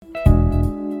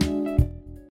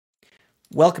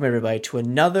Welcome, everybody, to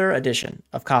another edition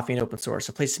of Coffee and Open Source,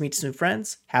 a place to meet some new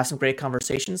friends, have some great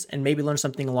conversations, and maybe learn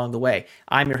something along the way.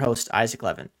 I'm your host, Isaac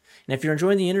Levin. And if you're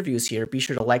enjoying the interviews here, be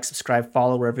sure to like, subscribe,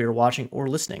 follow wherever you're watching or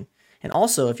listening. And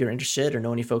also, if you're interested or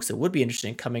know any folks that would be interested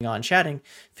in coming on chatting,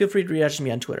 feel free to reach out to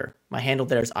me on Twitter. My handle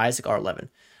there is Isaac R. Levin.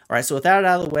 All right, so with that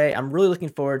out of the way, I'm really looking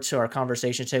forward to our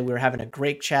conversation today. We were having a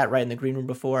great chat right in the green room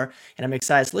before, and I'm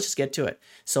excited. So let's just get to it.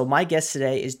 So my guest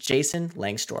today is Jason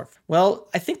Langsdorf. Well,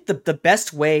 I think the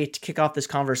best way to kick off this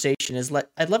conversation is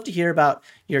I'd love to hear about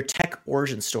your tech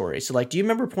origin story. So, do you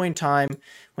remember a point in time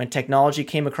when technology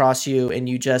came across you and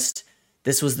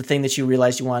this was the thing that you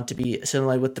realized you wanted to be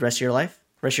assimilated with the rest of your life,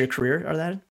 rest of your career, or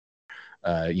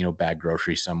that? Bag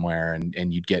groceries somewhere,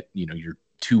 and you'd get, your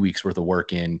 2 weeks worth of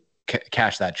work in,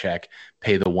 cash that check,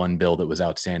 pay the one bill that was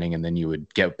outstanding, and then you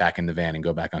would get back in the van and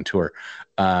go back on tour.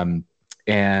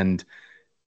 And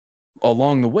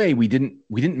along the way, we didn't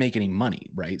make any money,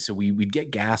 right? So we'd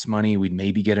get gas money. We'd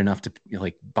maybe get enough to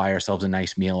buy ourselves a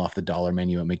nice meal off the dollar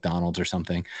menu at McDonald's or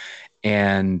something.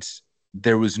 And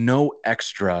there was no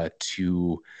extra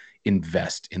to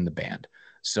invest in the band.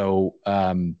 So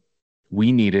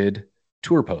we needed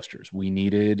tour posters. We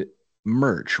needed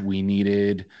merch. We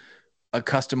needed a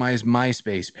customized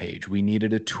MySpace page. We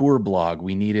needed a tour blog.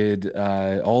 We needed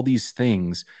all these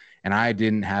things. And I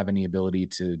didn't have any ability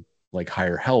to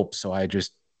hire help. So I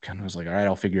just kind of was like, all right,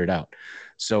 I'll figure it out.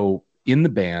 So in the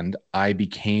band, I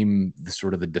became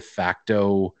the de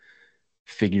facto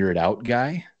figure it out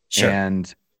guy. Sure.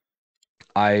 And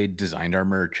I designed our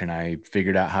merch, and I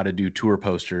figured out how to do tour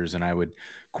posters, and I would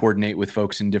coordinate with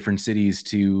folks in different cities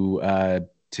to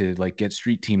get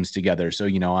street teams together. So,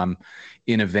 I'm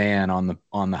in a van on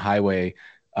the highway,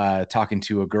 talking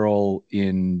to a girl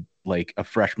in a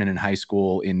freshman in high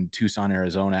school in Tucson,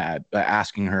 Arizona,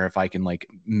 asking her if I can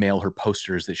mail her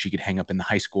posters that she could hang up in the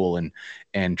high school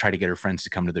and try to get her friends to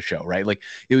come to the show. Right.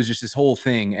 It was just this whole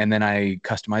thing. And then I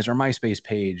customized our MySpace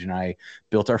page, and I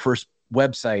built our first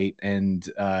website, and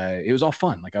it was all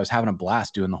fun. I was having a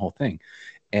blast doing the whole thing.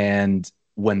 And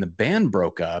when the band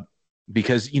broke up,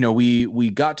 because we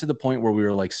got to the point where we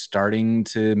were starting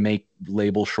to make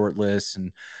label shortlists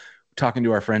and talking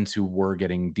to our friends who were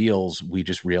getting deals, we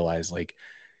just realized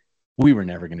we were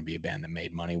never going to be a band that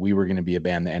made money. We were going to be a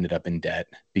band that ended up in debt,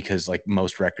 because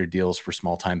most record deals for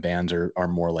small time bands are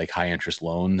more high interest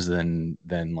loans than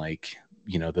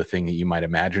the thing that you might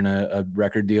imagine a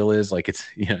record deal is.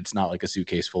 It's not like a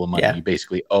suitcase full of money. Yeah. You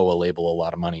basically owe a label a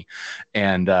lot of money.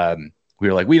 And we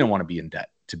were we don't want to be in debt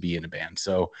to be in a band.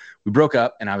 So we broke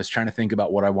up, and I was trying to think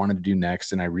about what I wanted to do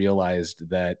next. And I realized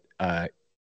that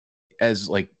as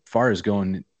far as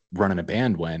running a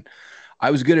band went, I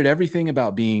was good at everything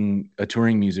about being a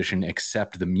touring musician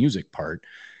except the music part.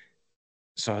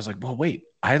 So I was well, wait,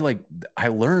 I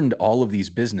learned all of these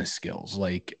business skills.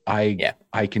 I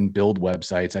can build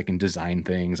websites, I can design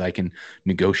things, I can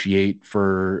negotiate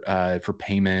for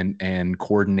payment and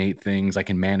coordinate things. I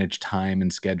can manage time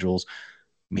and schedules.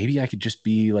 Maybe I could just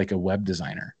be a web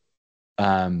designer.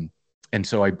 And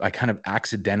so I kind of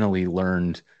accidentally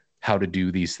learned how to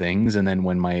do these things. And then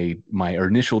when my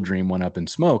initial dream went up in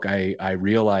smoke, I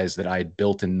realized that I'd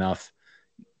built enough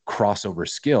crossover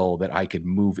skill that I could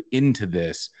move into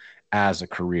this as a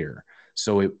career.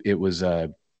 So it was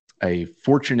a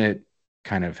fortunate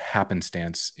kind of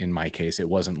happenstance in my case. It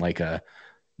wasn't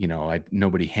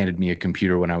nobody handed me a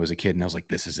computer when I was a kid and I was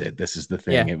this is it. This is the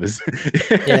thing. Yeah. It was,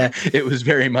 it was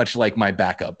very much my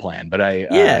backup plan, but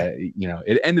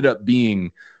it ended up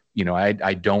being,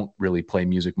 I don't really play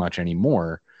music much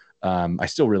anymore. I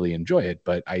still really enjoy it,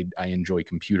 but I enjoy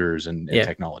computers and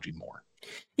technology more.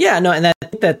 Yeah, no, and I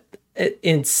think that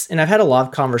and I've had a lot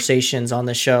of conversations on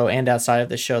the show and outside of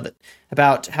the show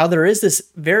about how there is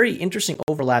this very interesting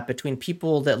overlap between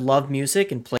people that love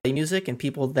music and play music and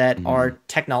people that are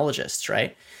technologists,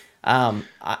 right?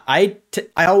 I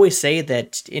always say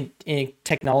that in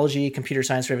technology, computer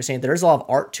science, whatever, saying there's a lot of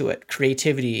art to it,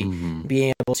 creativity,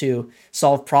 being able to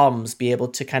solve problems, be able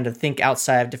to kind of think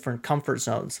outside of different comfort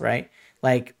zones, right?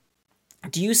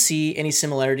 Do you see any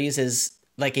similarities as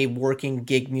a working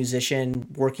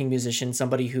musician,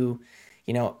 somebody who,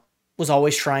 was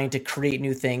always trying to create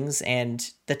new things, and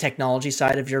the technology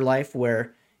side of your life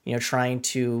where, trying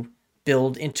to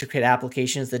build intricate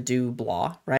applications that do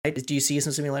blah, right? Do you see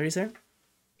some similarities there?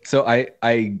 So I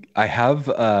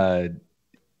have,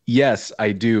 yes,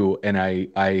 I do. And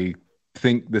I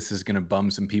think this is going to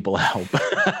bum some people out,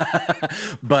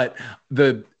 but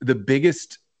the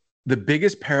biggest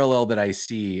parallel that I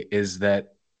see is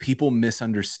that people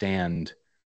misunderstand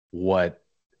what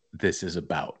this is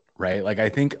about, right? I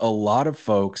think a lot of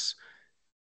folks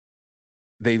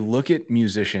they look at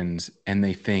musicians and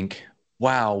they think,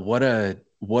 wow, what a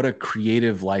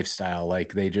creative lifestyle.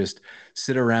 Like they just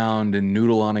sit around and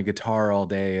noodle on a guitar all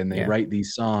day and they Yeah. write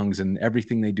these songs and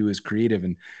everything they do is creative.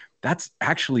 And that's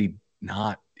actually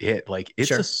not it. Like it's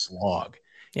a Sure. slog.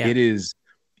 Yeah. It is,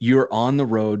 you're on the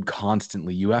road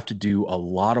constantly. You have to do a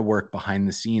lot of work behind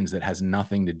the scenes that has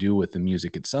nothing to do with the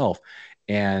music itself.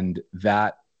 And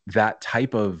that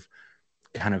type of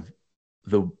kind of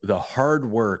the hard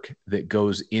work that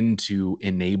goes into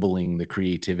enabling the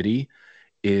creativity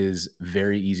is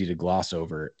very easy to gloss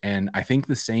over. And I think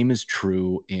the same is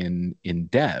true in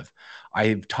dev.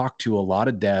 I've talked to a lot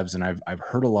of devs and I've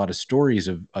heard a lot of stories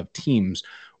of teams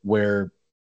where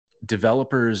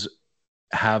developers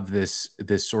have this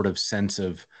sort of sense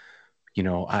of,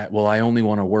 I only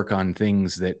want to work on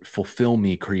things that fulfill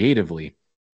me creatively.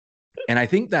 And I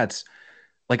think that's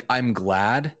like, I'm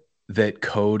glad that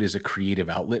code is a creative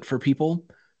outlet for people,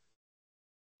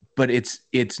 but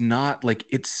it's not like,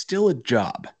 it's still a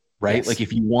job, right? Yes. Like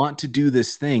if you want to do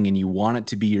this thing and you want it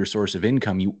to be your source of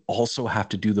income, you also have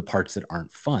to do the parts that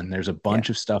aren't fun. There's a bunch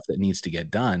of stuff that needs to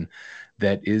get done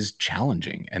that is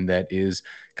challenging and that is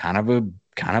kind of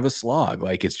a slog.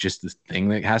 Like it's just this thing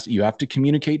that you have to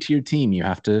communicate to your team. You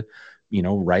have to,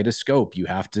 write a scope. You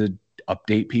have to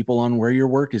update people on where your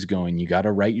work is going. You got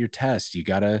to write your test. You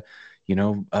got to,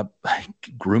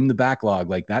 groom the backlog.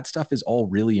 Like that stuff is all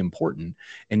really important.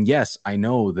 And yes, I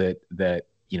know that,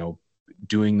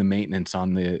 doing the maintenance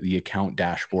on the account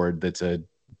dashboard, that's a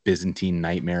Byzantine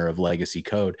nightmare of legacy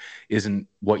code, isn't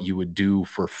what you would do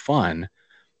for fun,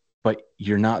 but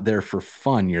you're not there for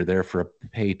fun. You're there for a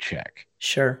paycheck.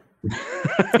 Sure.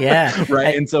 Yeah.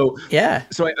 Right. And so yeah.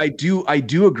 So I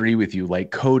do agree with you.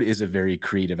 Like code is a very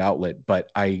creative outlet, but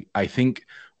I think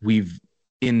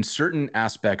in certain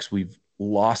aspects, we've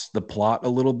lost the plot a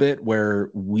little bit where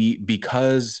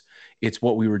because it's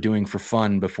what we were doing for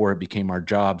fun before it became our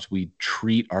jobs, we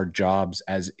treat our jobs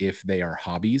as if they are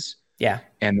hobbies. Yeah.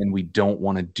 And then we don't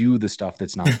want to do the stuff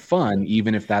that's not fun,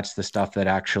 even if that's the stuff that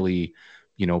actually,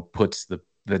 puts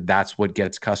that's what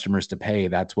gets customers to pay.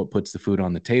 That's what puts the food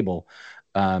on the table.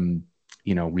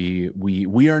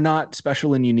 We are not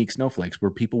special and unique snowflakes.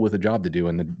 We're people with a job to do,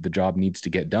 and the job needs to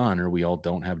get done, or we all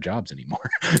don't have jobs anymore.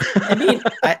 I mean,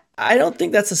 I don't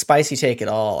think that's a spicy take at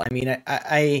all. I mean,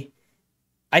 I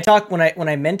talk when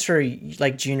I mentor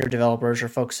like junior developers or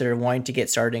folks that are wanting to get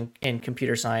started in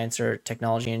computer science or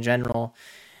technology in general.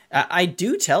 I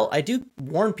do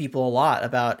warn people a lot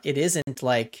about it isn't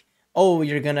like, oh,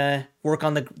 you're gonna work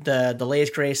on the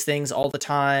latest greatest things all the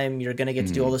time. You're gonna get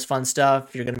to do all this fun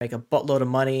stuff. You're gonna make a buttload of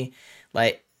money.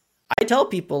 Like I tell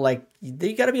people, like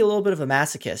you got to be a little bit of a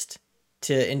masochist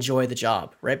to enjoy the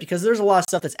job, right? Because there's a lot of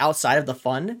stuff that's outside of the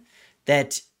fun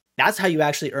that's how you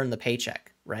actually earn the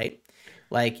paycheck, right?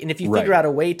 Like, and if you figure out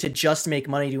a way to just make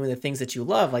money doing the things that you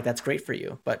love, like that's great for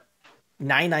you. But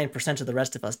 99% of the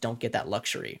rest of us don't get that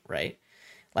luxury, right?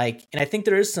 Like, and I think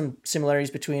there is some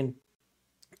similarities between,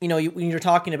 when you're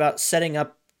talking about setting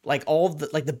up like all of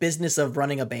the business of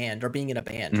running a band or being in a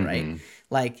band, right?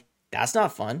 Like that's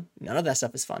not fun. None of that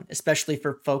stuff is fun, especially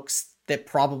for folks that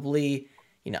probably,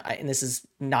 and this is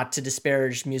not to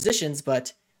disparage musicians,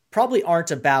 but probably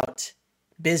aren't about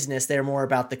business. They're more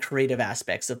about the creative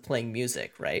aspects of playing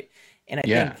music, right? And I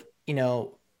think,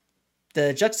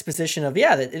 the juxtaposition of,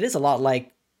 that it is a lot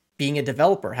like being a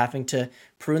developer, having to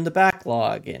prune the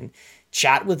backlog and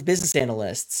chat with business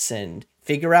analysts and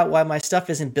figure out why my stuff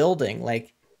isn't building.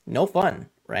 Like, no fun,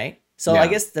 right? So I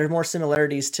guess there's more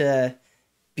similarities to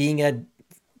being a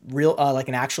real, like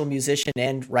an actual musician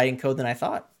and writing code than I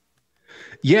thought.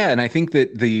 Yeah, and I think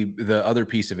that the other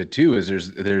piece of it too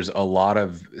is there's a lot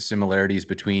of similarities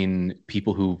between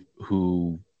people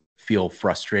who feel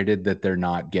frustrated that they're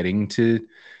not getting to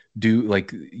do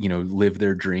live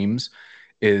their dreams,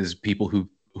 is people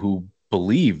who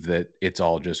believe that it's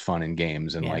all just fun and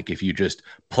games, and like if you just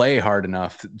play hard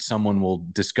enough, someone will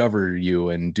discover you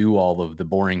and do all of the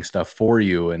boring stuff for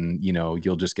you, and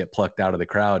you'll just get plucked out of the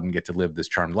crowd and get to live this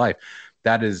charmed life.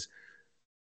 That is,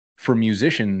 for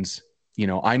musicians,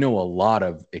 I know a lot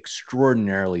of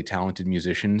extraordinarily talented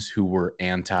musicians who were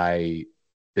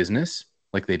anti-business.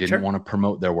 Like they didn't want to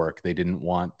promote their work. They didn't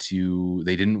want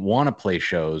to play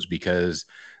shows because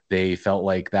they felt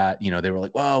like that, they were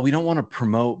like, well, we don't want to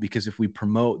promote because if we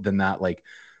promote, then that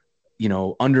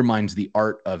undermines the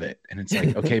art of it. And it's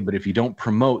like, okay, but if you don't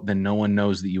promote, then no one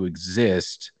knows that you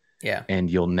exist. Yeah.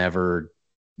 And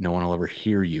no one will ever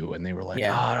hear you. And they were like,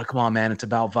 oh, come on, man, it's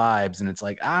about vibes. And it's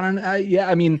like, I don't know.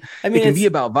 I mean, it can be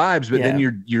about vibes, but then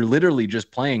you're literally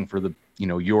just playing for the,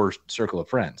 your circle of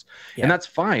friends. And that's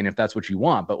fine if that's what you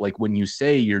want. But like when you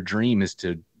say your dream is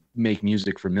to make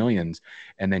music for millions,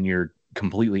 and then you're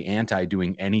completely anti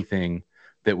doing anything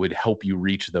that would help you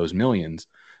reach those millions,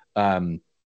 um,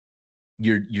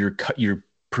 you're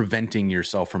preventing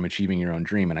yourself from achieving your own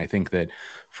dream. And I think that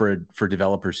for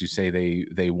developers who say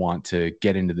they want to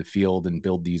get into the field and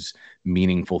build these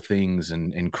meaningful things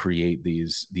and create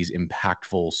these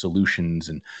impactful solutions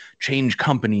and change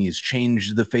companies,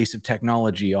 change the face of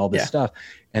technology, all this Yeah. stuff,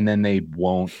 and then they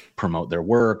won't promote their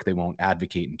work, they won't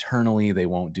advocate internally, they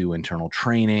won't do internal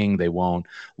training, they won't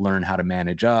learn how to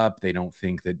manage up, they don't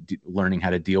think that learning how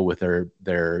to deal with their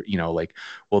like,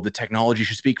 well, the technology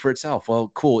should speak for itself. Well,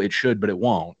 cool, it should, but it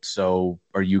won't. So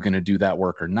are you going to do that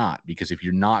work or not? Because if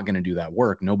you're not going to do that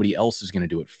work, nobody else is going to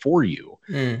do it for you.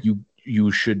 Mm.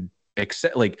 You should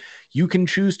accept, like, you can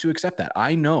choose to accept that.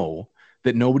 I know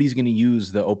that nobody's going to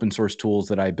use the open source tools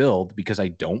that I build because I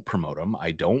don't promote them.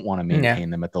 I don't want to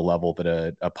maintain them at the level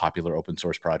that a popular open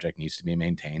source project needs to be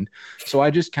maintained. So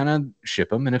I just kind of ship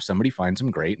them. And if somebody finds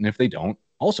them, great. And if they don't,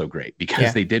 also great,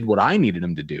 because they did what I needed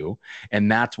them to do.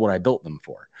 And that's what I built them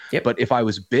for. Yep. But if I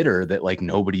was bitter that like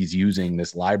nobody's using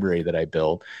this library that I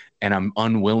built, and I'm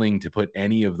unwilling to put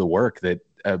any of the work that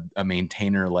a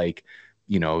maintainer like,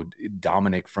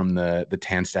 Dominic from the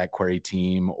Tanstack query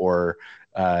team, or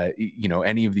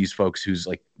any of these folks who's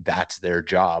like, that's their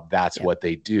job, that's what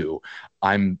they do,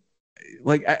 I'm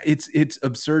like, it's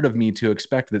absurd of me to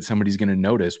expect that somebody's going to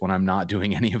notice when I'm not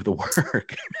doing any of the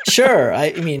work. Sure.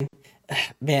 I mean,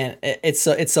 man, it's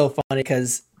so funny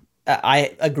because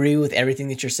I agree with everything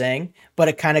that you're saying, but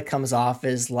it kind of comes off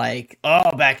as like,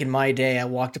 oh, back in my day, I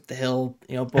walked up the hill,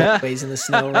 both ways in the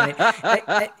snow, right?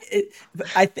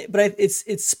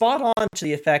 It's spot on to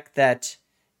the effect that,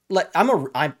 like,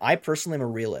 I personally am a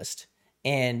realist,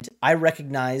 and I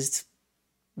recognized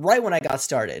right when I got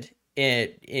started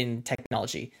in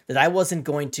technology that I wasn't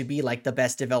going to be like the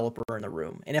best developer in the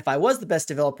room. And if I was the best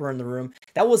developer in the room,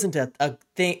 that wasn't a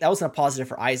thing, that wasn't a positive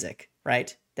for Isaac,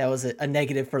 right? That was a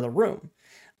negative for the room.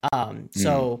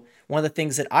 So one of the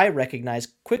things that I recognize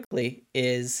quickly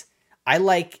is I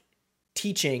like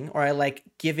teaching, or I like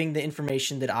giving the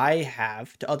information that I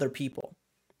have to other people.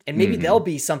 And maybe they'll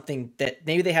be something that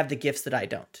maybe they have the gifts that I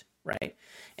don't, right?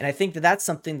 And I think that that's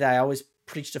something that I always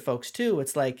preach to folks too.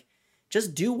 It's like,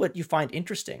 just do what you find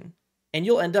interesting, and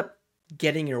you'll end up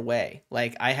getting your way.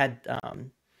 Like I had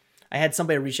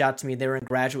somebody reach out to me. They were in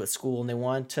graduate school and they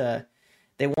wanted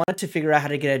to figure out how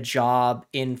to get a job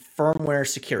in firmware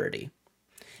security.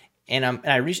 And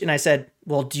I said,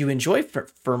 well, do you enjoy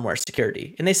firmware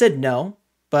security? And they said, no,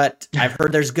 but I've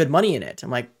heard there's good money in it. I'm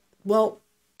like, well,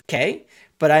 okay,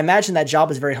 but I imagine that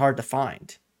job is very hard to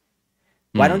find.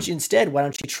 Why don't you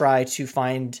try to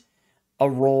find a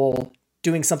role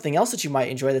doing something else that you might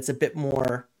enjoy that's a bit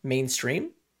more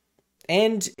mainstream?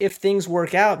 And if things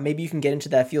work out, maybe you can get into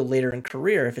that field later in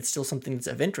career if it's still something that's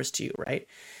of interest to you, right?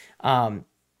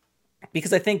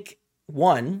 Because I think,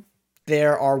 one,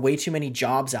 there are way too many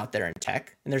jobs out there in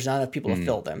tech, and there's not enough people to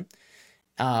fill them.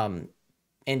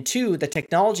 And two, the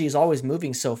technology is always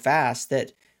moving so fast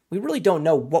that we really don't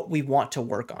know what we want to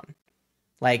work on.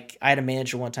 Like, I had a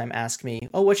manager one time ask me,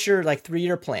 oh, what's your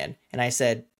 3-year plan? And I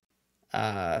said,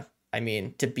 to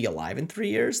be alive in 3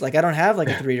 years? Like, I don't have a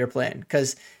 3-year plan,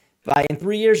 because in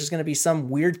 3 years, there's going to be some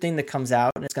weird thing that comes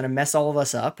out and it's going to mess all of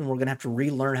us up, and we're going to have to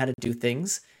relearn how to do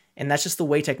things. And that's just the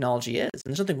way technology is. And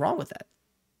there's nothing wrong with that.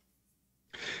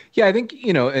 Yeah, I think,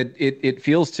 it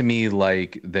feels to me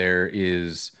like there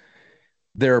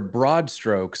are broad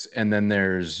strokes, and then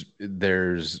there's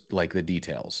like the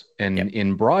details. And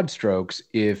in broad strokes,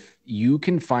 if you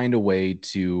can find a way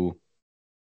to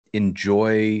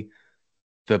enjoy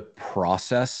the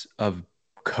process of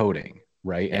coding,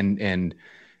 right? And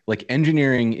like,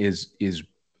 engineering is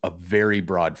a very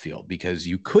broad field, because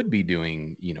you could be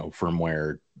doing,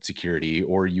 firmware security,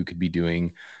 or you could be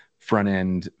doing front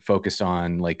end focused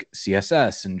on like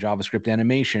CSS and JavaScript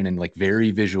animation and like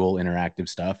very visual interactive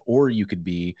stuff, or you could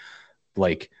be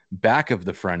like back of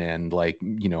the front end, like,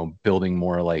 building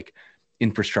more like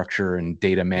infrastructure and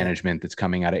data management that's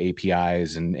coming out of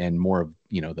APIs and more of,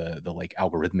 the like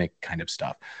algorithmic kind of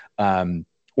stuff.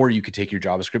 Or you could take your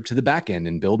JavaScript to the back end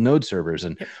and build node servers,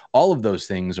 and all of those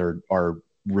things are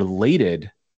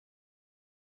related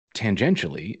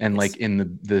tangentially. And like,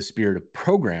 in the spirit of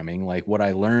programming, like what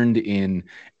I learned in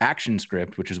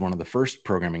ActionScript, which is one of the first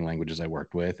programming languages I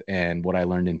worked with, and what I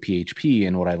learned in PHP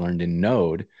and what I learned in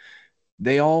Node,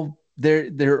 they're all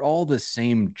the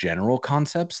same general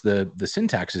concepts. The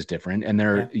syntax is different, and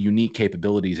there are unique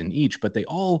capabilities in each, but they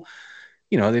all,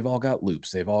 they've all got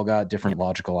loops, they've all got different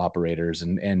logical operators,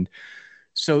 and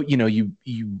so, you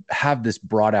have this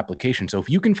broad application. So if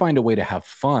you can find a way to have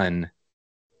fun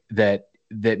that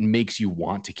that makes you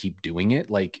want to keep doing it.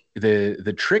 Like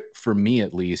the trick for me,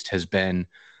 at least, has been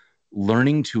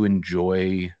learning to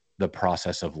enjoy the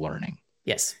process of learning.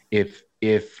 Yes.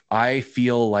 If I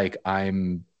feel like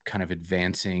I'm kind of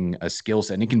advancing a skill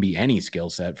set, and it can be any skill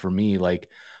set for me, like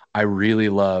I really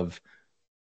love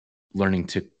learning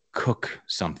to cook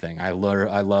something. I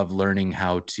love learning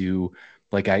how to,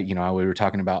 like, we were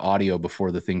talking about audio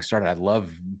before the thing started. I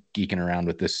love geeking around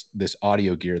with this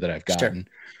audio gear that I've gotten,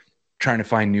 trying to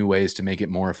find new ways to make it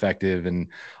more effective. And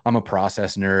I'm a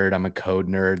process nerd. I'm a code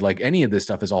nerd. Like, any of this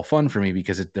stuff is all fun for me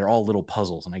because they're all little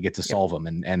puzzles and I get to solve them.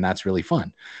 And that's really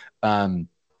fun.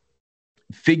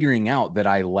 Figuring out that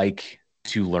I like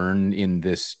to learn in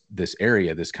this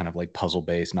area, this kind of like puzzle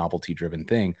based, novelty driven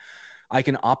thing, I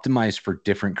can optimize for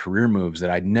different career moves that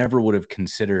I never would have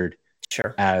considered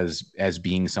as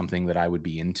being something that I would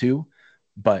be into.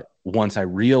 But once I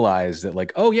realized that,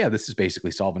 like, oh yeah, this is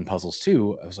basically solving puzzles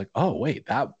too, I was like, oh wait,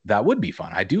 that would be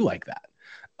fun. I do like that.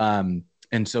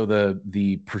 And so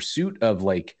the pursuit of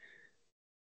like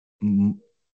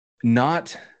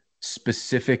not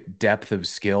specific depth of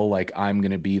skill, like I'm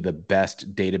going to be the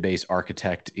best database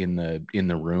architect in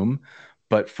the room,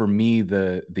 but for me,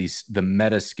 the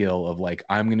meta skill of like,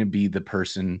 I'm going to be the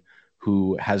person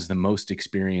who has the most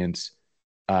experience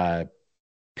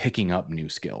picking up new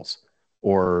skills,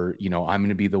 or, I'm going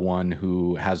to be the one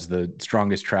who has the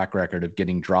strongest track record of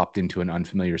getting dropped into an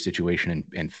unfamiliar situation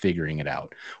and figuring it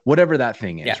out, whatever that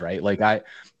thing is, right? Like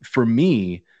for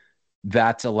me,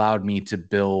 that's allowed me to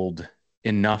build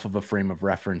enough of a frame of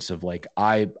reference of like,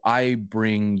 I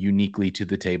bring uniquely to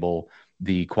the table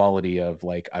the quality of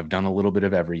like, I've done a little bit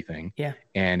of everything. Yeah.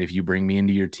 And if you bring me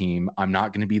into your team, I'm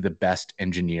not going to be the best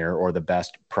engineer or the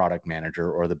best product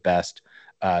manager or the best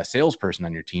salesperson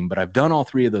on your team, but I've done all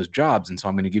three of those jobs. And so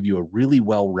I'm going to give you a really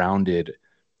well-rounded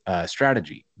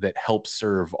strategy that helps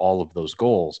serve all of those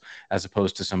goals, as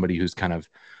opposed to somebody who's kind of,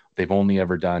 they've only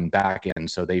ever done back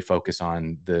end. So they focus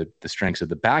on the strengths of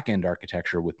the back end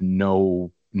architecture with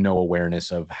no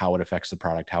awareness of how it affects the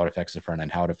product, how it affects the front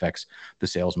end, how it affects the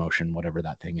sales motion, whatever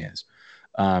that thing is.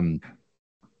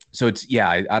 So it's, yeah,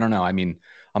 I don't know. I mean,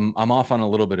 I'm off on a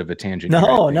little bit of a tangent.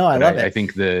 No, I love it. I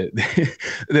think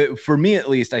for me, at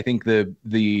least, I think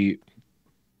the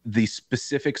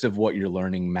specifics of what you're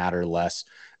learning matter less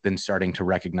than starting to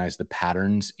recognize the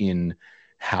patterns in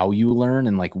how you learn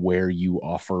and like where you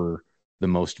offer the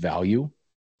most value.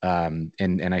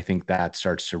 And I think that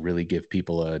starts to really give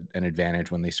people an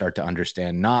advantage when they start to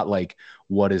understand not like,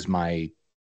 what is my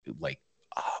like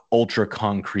ultra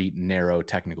concrete, narrow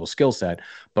technical skill set,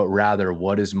 but rather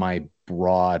what is my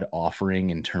broad offering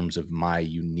in terms of my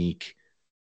unique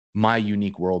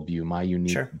worldview, my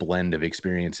unique blend of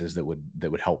experiences that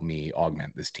would help me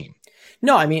augment this team.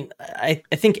 No, I mean, I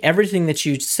think everything that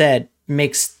you said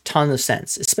makes tons of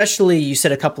sense, especially you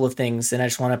said a couple of things and I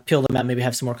just want to peel them out, maybe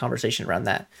have some more conversation around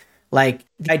that. Like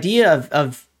the idea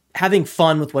of having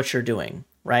fun with what you're doing,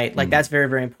 right? Like that's very,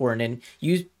 very important. And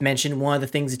you mentioned one of the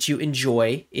things that you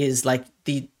enjoy is like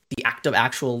the act of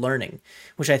actual learning,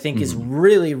 which I think is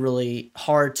really, really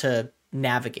hard to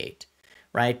navigate,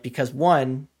 right? Because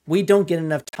one, we don't get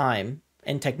enough time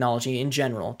in technology in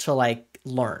general to like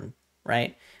learn,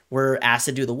 right? We're asked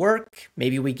to do the work.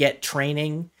 Maybe we get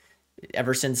training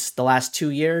ever since the last 2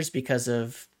 years because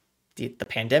of the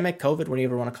pandemic, COVID, whatever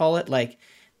you want to call it. Like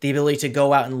the ability to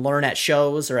go out and learn at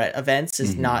shows or at events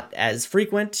is not as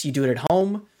frequent. You do it at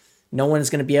home. No one is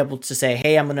going to be able to say,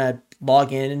 hey, I'm going to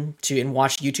log in and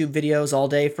watch YouTube videos all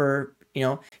day for,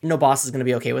 no boss is going to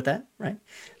be okay with that, right?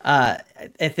 I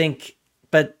think,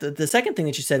 but the second thing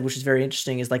that you said, which is very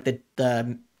interesting, is like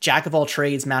the jack of all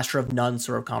trades, master of none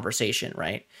sort of conversation,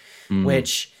 right?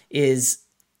 Which is,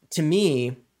 to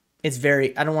me, it's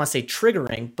very, I don't want to say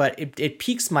triggering, but it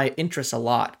piques my interest a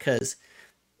lot because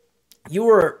you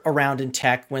were around in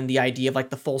tech when the idea of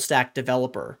like the full stack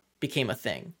developer became a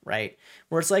thing, right?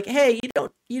 Where it's like, hey,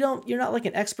 you're not like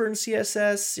an expert in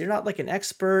CSS, you're not like an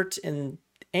expert in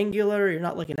Angular, you're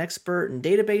not like an expert in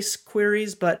database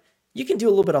queries, but you can do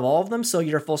a little bit of all of them, so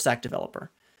you're a full stack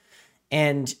developer.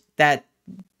 And that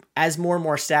as more and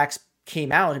more stacks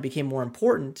came out and became more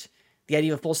important, the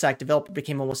idea of a full stack developer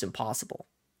became almost impossible,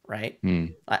 right?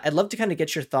 I'd love to kind of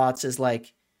get your thoughts as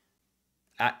like,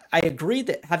 I agree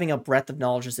that having a breadth of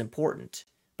knowledge is important,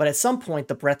 but at some point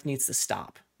the breadth needs to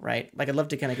stop, right? Like I'd love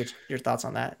to kind of get your thoughts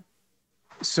on that.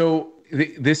 So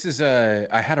this is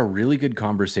I had a really good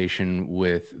conversation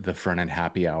with the Front End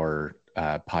Happy Hour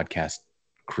podcast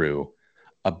crew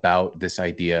about this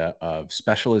idea of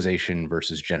specialization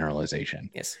versus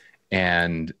generalization. Yes.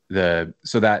 And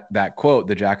so that quote,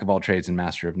 the jack of all trades and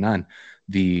master of none,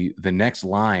 the next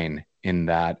line in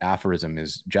that aphorism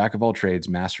is jack of all trades,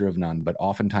 master of none, but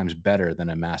oftentimes better than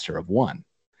a master of one.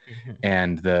 Mm-hmm.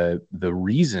 And the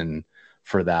reason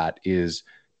for that is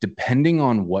depending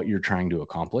on what you're trying to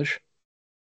accomplish,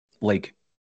 like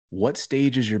what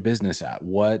stage is your business at?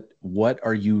 What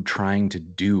are you trying to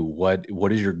do?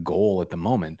 What is your goal at the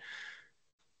moment?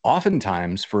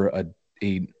 Oftentimes for a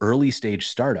early stage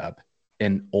startup,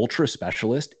 an ultra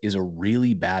specialist is a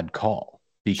really bad call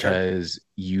Sure. because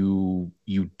you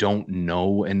don't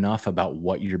know enough about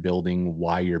what you're building,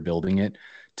 why you're building it,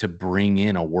 to bring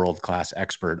in a world-class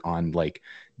expert on like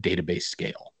database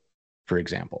scale, for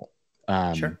example.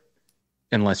 Um, Sure.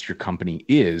 Unless your company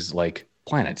is like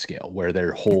Planet Scale, where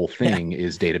their whole Yeah. thing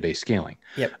is database scaling.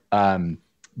 Yep.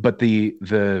 But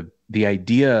the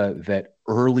idea that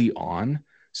early on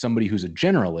somebody who's a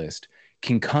generalist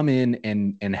can come in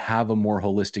and have a more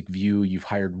holistic view. You've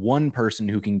hired one person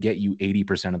who can get you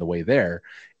 80% of the way there,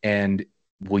 and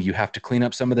will you have to clean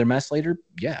up some of their mess later?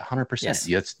 Yeah, 100%. Yes.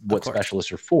 That's Of what course.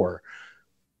 specialists are for.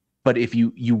 But if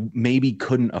you maybe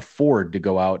couldn't afford to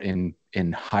go out and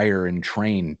hire and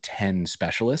train 10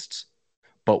 specialists,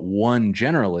 but one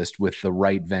generalist with the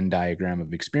right Venn diagram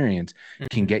of experience can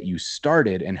Mm-hmm. get you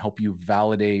started and help you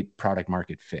validate product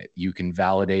market fit. You can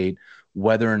validate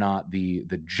whether or not the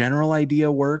general idea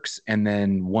works, and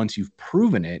then once you've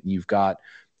proven it, you've got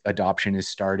adoption is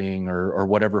starting, or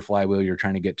whatever flywheel you're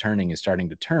trying to get turning is starting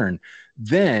to turn,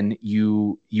 then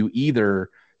you either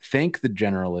thank the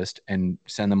generalist and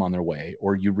send them on their way,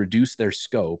 or you reduce their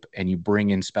scope and you bring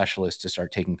in specialists to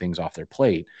start taking things off their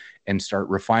plate and start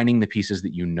refining the pieces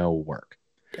that you know work.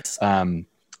 Yes.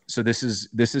 So this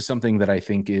is something that I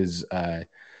think is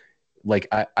like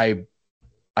I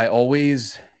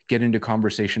always get into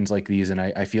conversations like these, and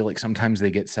I feel like sometimes they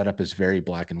get set up as very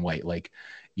black and white. Like,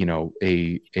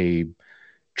 a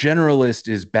generalist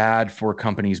is bad for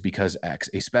companies because X,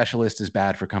 a specialist is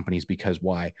bad for companies because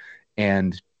Y.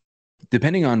 And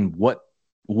depending on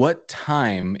what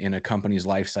time in a company's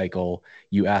life cycle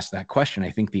you ask that question, I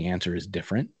think the answer is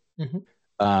different.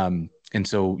 Mm-hmm. And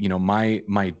so,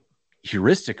 my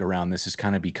heuristic around this has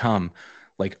kind of become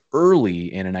like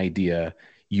early in an idea,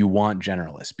 you want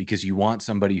generalists because you want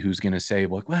somebody who's going to say,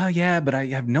 well, yeah, but I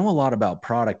have know a lot about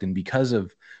product. And because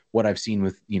of what I've seen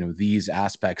with, these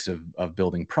aspects of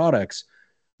building products,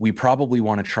 we probably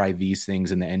want to try these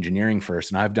things in the engineering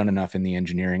first. And I've done enough in the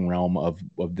engineering realm of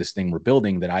this thing we're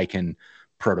building that I can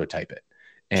prototype it.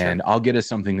 And Sure. I'll get us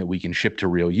something that we can ship to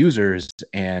real users,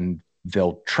 and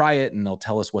they'll try it and they'll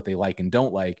tell us what they like and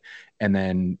don't like. And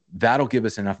then that'll give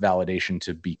us enough validation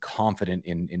to be confident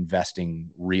in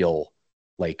investing real,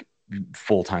 like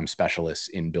full-time specialists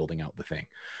in building out the thing.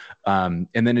 And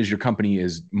then as your company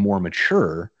is more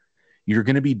mature, you're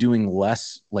going to be doing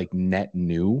less like net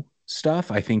new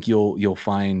stuff. I think you'll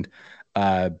find,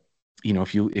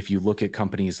 if you look at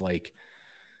companies like,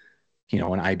 an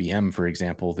IBM, for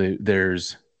example,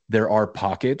 there are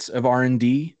pockets of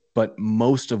R&D, but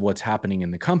most of what's happening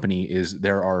in the company is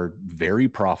there are very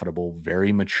profitable,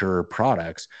 very mature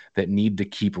products that need to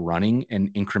keep running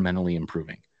and incrementally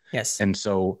improving. Yes. And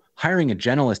so hiring a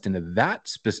generalist into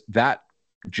that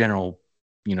general,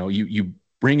 you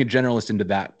bring a generalist into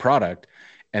that product,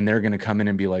 and they're going to come in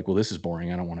and be like, well, this is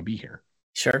boring, I don't want to be here.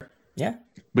 Sure. Yeah.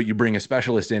 But you bring a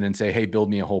specialist in and say, hey, build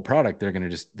me a whole product, they're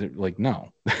like,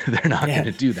 no, they're not Yeah.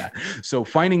 going to do that. So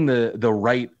finding the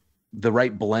right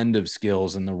blend of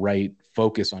skills and the right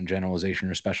focus on generalization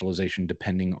or specialization,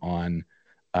 depending on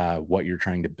what you're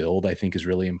trying to build, I think is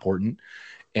really important.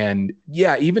 And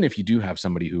yeah, even if you do have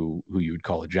somebody who you would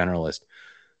call a generalist,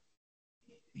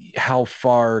 how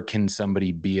far can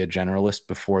somebody be a generalist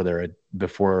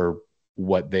before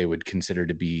what they would consider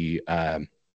to be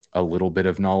a little bit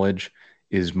of knowledge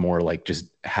is more like just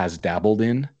has dabbled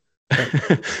in?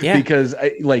 Yeah. Because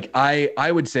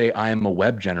I would say I am a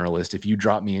web generalist. If you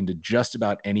drop me into just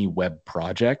about any web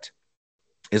project,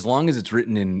 as long as it's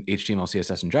written in HTML,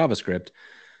 CSS, and JavaScript,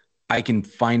 I can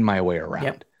find my way around.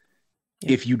 Yep.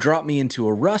 If you drop me into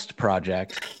a Rust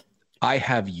project, I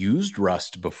have used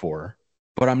Rust before,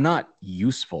 but I'm not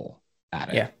useful at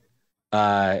it. Yeah.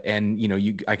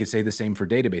 And I could say the same for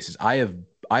databases.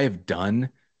 I have done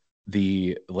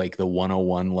the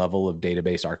 101 level of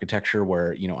database architecture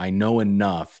where, I know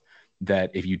enough that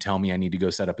if you tell me I need to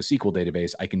go set up a SQL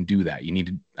database, I can do that.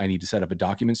 I need to set up a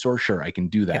document store. Sure, I can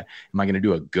do that. Yeah. Am I going to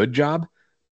do a good job?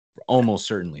 Almost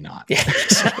certainly not. Yeah.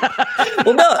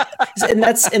 Well, no, and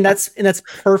that's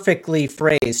perfectly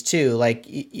phrased too. Like,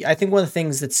 I think one of the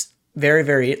things that's very,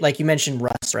 very, like you mentioned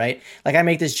Rust, right? Like, I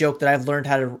make this joke that I've learned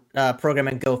how to program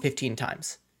in Go 15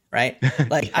 times, right?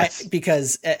 Like, Yes.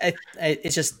 because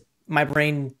it's just my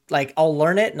brain, like, I'll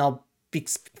learn it and I'll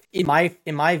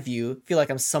in my view, feel like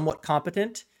I'm somewhat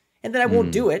competent, and then I won't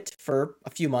Mm, do it for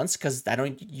a few months because I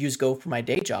don't use Go for my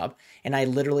day job, and I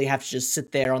literally have to just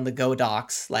sit there on the Go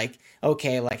docs, like,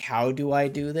 okay, like how do I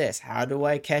do this? How do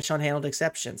I catch unhandled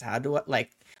exceptions? How do I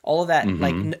like all of that?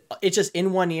 Like mm-hmm. it's just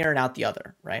in one ear and out the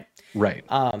other, right? Right.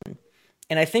 Um,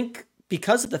 and I think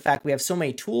because of the fact we have so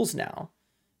many tools now,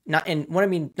 not and what I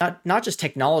mean, not just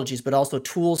technologies, but also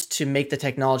tools to make the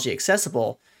technology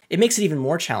accessible, it makes it even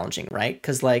more challenging, right?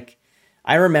 Because like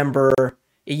I remember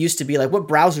it used to be like, what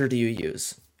browser do you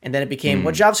use? And then it became,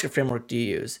 what Mm. JavaScript framework do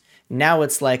you use? Now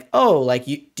it's like, oh, like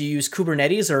do you use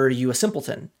Kubernetes or are you a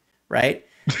simpleton, right?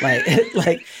 Like,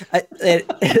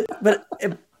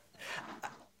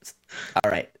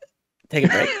 all right, take a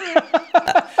break.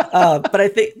 But I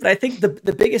think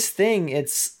the biggest thing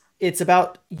it's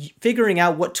about figuring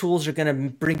out what tools are going to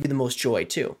bring you the most joy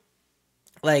too.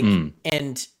 Like, Mm.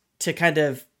 and to kind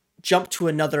of jump to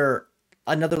another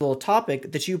little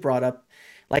topic that you brought up,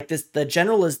 like this, the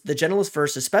generalist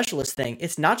versus specialist thing.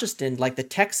 It's not just in like the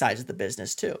tech sides of the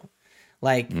business too.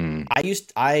 Like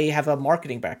Mm. I have a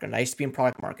marketing background. I used to be in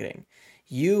product marketing.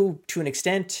 You, to an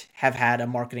extent, have had a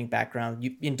marketing background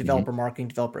in Mm-hmm. developer marketing,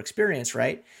 developer experience,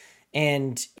 right?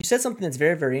 And you said something that's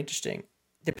very, very interesting.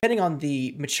 Depending on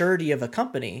the maturity of a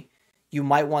company, you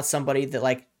might want somebody that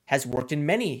like has worked in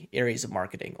many areas of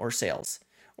marketing or sales,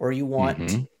 or you want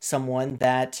Mm-hmm. someone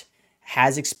that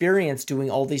has experience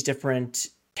doing all these different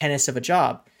tenets of a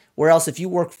job. Where else, if you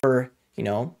work for,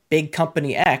 big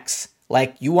company X,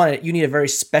 like you need a very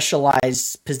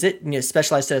specialized position,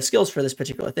 specialized set of skills for this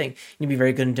particular thing. You need to be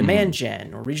very good in Mm-hmm. demand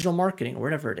gen or regional marketing or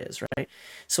whatever it is, right?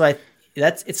 So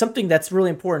it's something that's really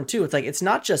important too. It's like it's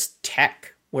not just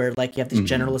tech where like you have this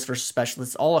Mm-hmm. generalist versus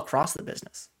specialist all across the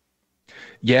business.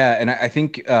 Yeah, and I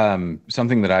think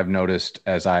something that I've noticed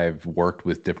as I've worked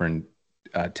with different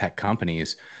tech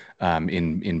companies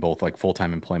in both like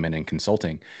full-time employment and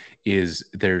consulting is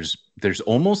there's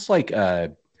almost like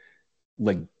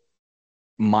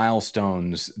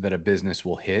milestones that a business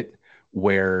will hit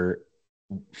where,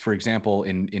 for example,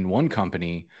 in one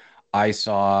company, I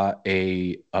saw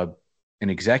an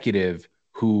executive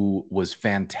who was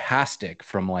fantastic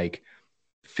from like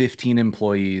 15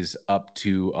 employees up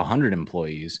to 100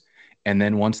 employees. And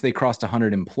then once they crossed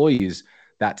 100 employees,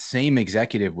 that same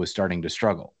executive was starting to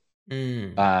struggle.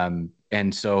 Mm.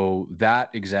 And so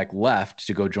that exec left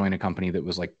to go join a company that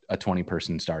was like a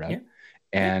 20-person Yeah. startup. Yeah.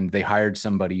 And they hired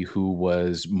somebody who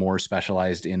was more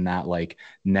specialized in that like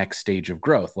next stage of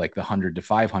growth, like the 100 to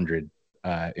 500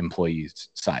 employees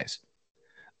size.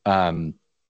 Um,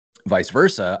 Vice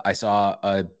versa, I saw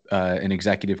an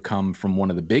executive come from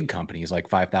one of the big companies, like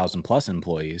 5,000 plus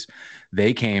employees.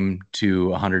 They came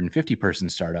to a 150-person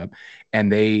startup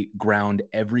and they ground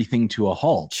everything to a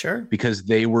halt Sure. because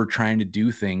they were trying to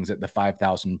do things at the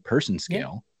 5,000-person Yeah.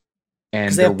 scale. Because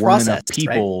And they there have weren't process, enough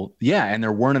right? people. Yeah, and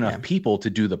there weren't Yeah. enough people to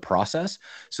do the process.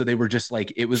 So they were just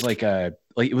like it was like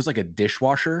a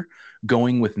dishwasher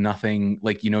going with nothing.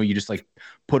 Like, you just like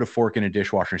put a fork in a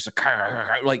dishwasher. It's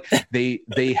like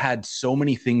they had so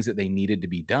many things that they needed to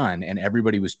be done, and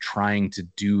everybody was trying to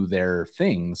do their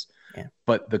things, Yeah.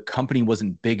 but the company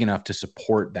wasn't big enough to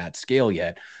support that scale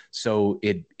yet. So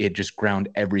it just ground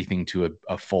everything to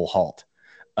a full halt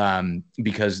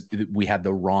because we had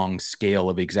the wrong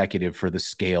scale of executive for the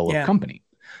scale of Yeah. company.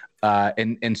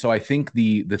 And so I think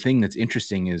the thing that's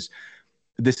interesting is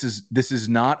this is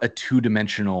not a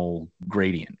two-dimensional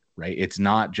gradient, right? It's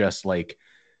not just like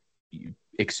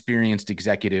experienced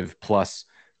executive plus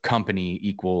company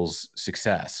equals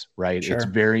success, right? It's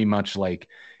Sure. very much like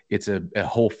it's a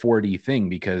whole 4D thing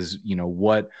because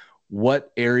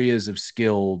what areas of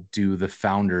skill do the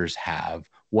founders have?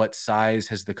 What size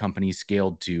has the company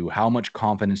scaled to? How much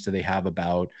confidence do they have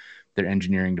about their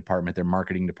engineering department, their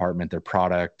marketing department, their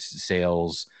product,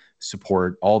 sales,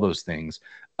 support, all those things?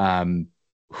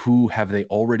 Who have they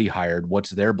already hired? What's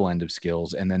their blend of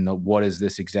skills? And then what is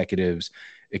this executive's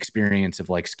experience of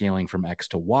like scaling from X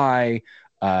to Y?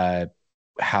 What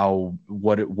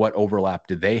overlap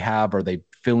do they have? Are they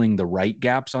filling the right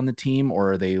gaps on the team,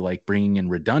 or are they like bringing in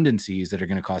redundancies that are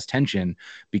going to cause tension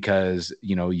because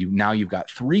you've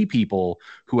got three people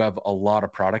who have a lot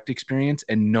of product experience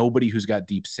and nobody who's got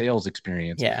deep sales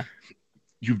experience. Yeah.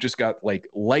 You've just got like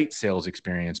light sales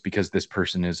experience because this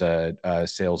person is a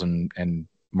sales and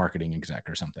marketing exec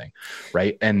or something,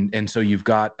 right? And so you've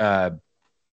got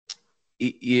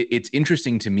it's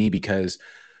interesting to me because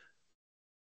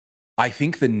I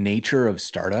think the nature of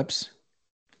startups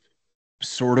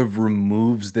sort of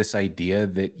removes this idea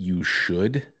that you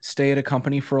should stay at a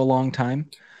company for a long time.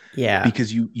 Yeah.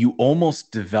 because you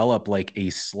almost develop like a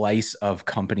slice of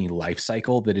company life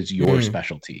cycle that is your Mm,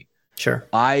 specialty. sure.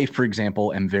 I, for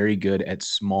example, am very good at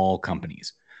small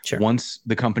companies. Sure. Once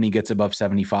the company gets above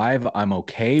 75, I'm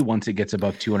okay. Once it gets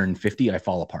above 250, I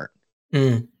fall apart.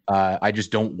 Mm, I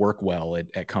just don't work well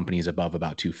at companies above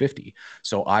about 250.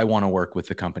 So I want to work with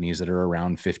the companies that are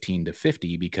around 15 to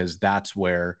 50 because that's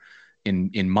where,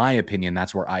 in my opinion,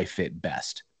 that's where I fit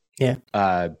best. yeah.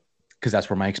 Because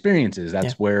that's where my experience is. Yeah.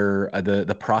 That's where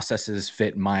the processes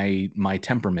fit my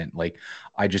temperament. Like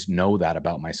I just know that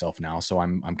about myself now, so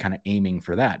I'm kind of aiming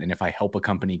for that. And if I help a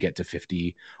company get to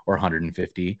 50 or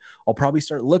 150, I'll probably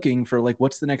start looking for like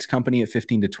what's the next company at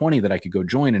 15 to 20 that I could go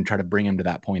join and try to bring them to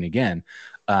that point again.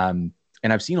 And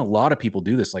I've seen a lot of people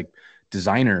do this, like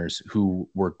designers who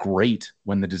were great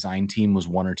when the design team was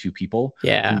one or two people,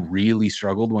 Yeah. who really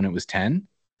struggled when it was 10,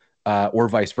 or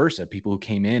vice versa. People who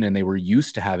came in and they were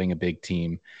used to having a big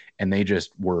team and they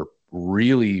just were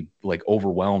really like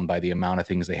overwhelmed by the amount of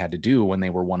things they had to do when they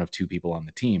were one of two people on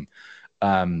the team.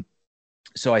 Um,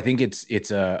 so I think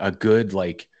it's a good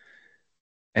like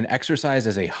an exercise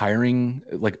as a hiring,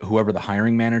 like whoever the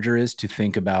hiring manager is, to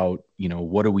think about, you know,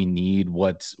 what do we need,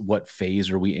 what phase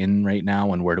are we in right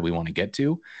now, and where do we want to get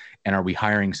to, and are we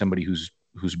hiring somebody who's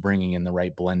bringing in the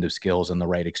right blend of skills and the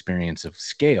right experience of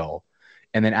scale.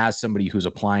 And then as somebody who's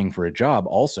applying for a job,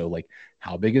 also like,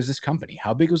 how big is this company?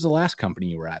 How big was the last company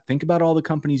you were at? Think about all the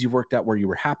companies you've worked at where you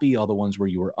were happy, all the ones where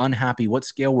you were unhappy. What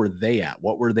scale were they at?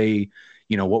 What were they,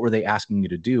 you know, what were they asking you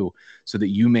to do, so that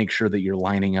you make sure that you're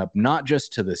lining up not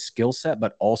just to the skill set,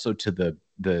 but also to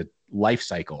the life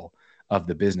cycle of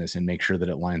the business, and make sure that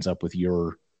it lines up with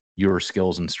your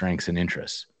skills and strengths and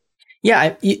interests.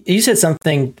 Yeah. You said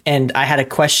something, and I had a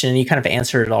question, and you kind of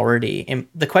answered it already. And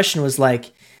the question was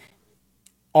like,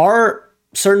 are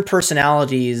certain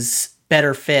personalities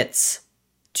better fits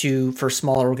for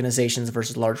smaller organizations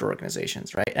versus larger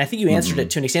organizations, right? And I think you answered Mm-hmm. it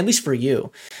to an extent, at least for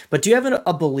you. But do you have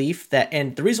a belief that,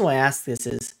 and the reason why I ask this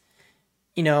is,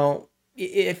 you know,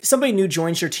 if somebody new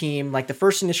joins your team, like the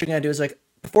first thing that you're going to do is like,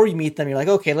 before you meet them, you're like,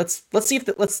 okay, let's see if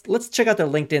let's check out their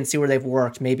LinkedIn, see where they've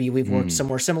worked. Maybe we've worked Mm-hmm.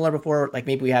 somewhere similar before. Like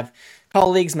maybe we have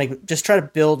colleagues. Like just try to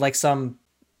build like some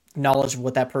knowledge of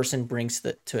what that person brings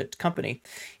to a company.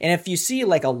 And if you see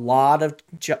like a lot of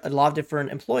different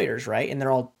employers, right, and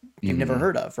they're all you've never Mm-hmm.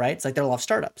 heard of, right? It's like they're a lot of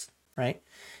startups, right?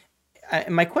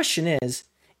 My question is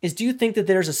do you think that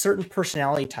there's a certain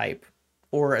personality type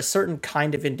or a certain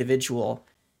kind of individual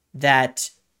that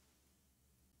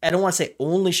I don't want to say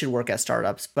only should work at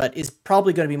startups, but is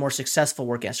probably going to be more successful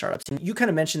working at startups? And you kind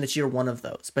of mentioned that you're one of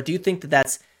those, but do you think that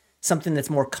that's something that's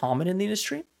more common in the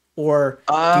industry? Or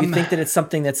do you Um, think that it's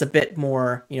something that's a bit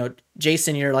more, you know,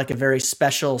 Jason, you're like a very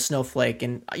special snowflake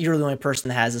and you're the only person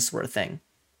that has this sort of thing?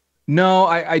 no,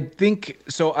 I think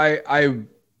so.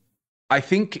 I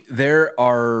think there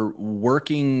are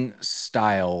working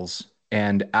styles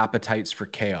and appetites for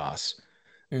chaos.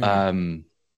 Mm, Um,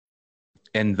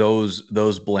 and those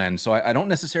blend. So I don't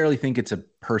necessarily think it's a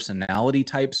personality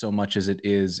type so much as it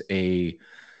is a,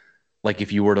 like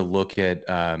if you were to look at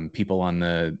people on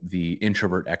the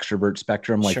introvert extrovert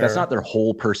spectrum, like that's not sure. their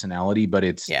whole personality, but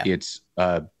it's Yeah. it's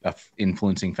a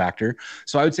influencing factor.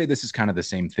 So I would say this is kind of the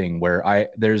same thing where I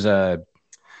there's a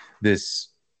this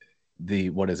the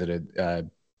what is it an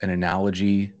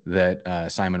analogy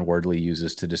that Simon Wardley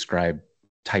uses to describe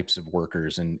types of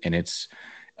workers, and it's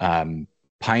um,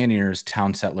 pioneers,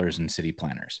 town settlers, and city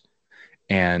planners.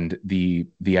 And the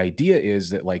idea is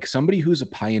that like somebody who's a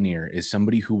pioneer is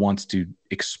somebody who wants to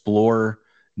explore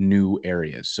new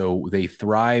areas. So they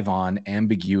thrive on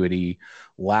ambiguity,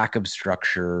 lack of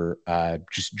structure,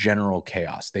 just general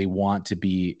chaos. They want to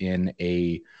be in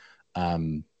a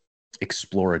um,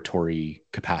 exploratory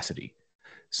capacity.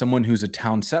 Someone who's a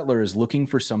town settler is looking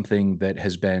for something that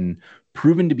has been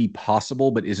proven to be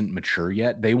possible but isn't mature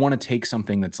yet. They want to take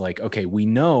something that's like, okay, we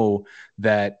know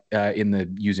that in the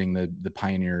using the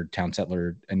pioneer town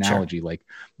settler Sure. analogy, like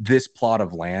this plot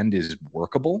of land is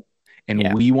workable, and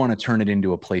Yeah. we want to turn it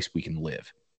into a place we can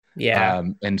live. Yeah.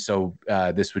 And so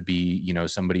this would be, you know,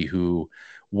 somebody who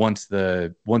once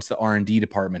the R&D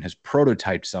department has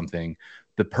prototyped something,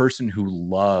 the person who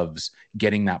loves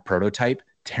getting that prototype,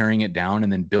 tearing it down,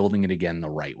 and then building it again the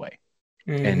right way,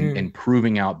 Hmm. and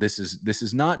proving out this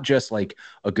is not just like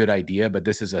a good idea, but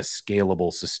this is a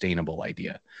scalable, sustainable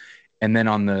idea. And then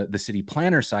on the city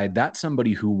planner side, that's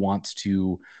somebody who wants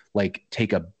to like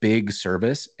take a big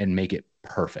service and make it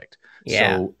perfect.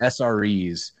 Yeah. So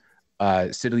SREs,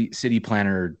 city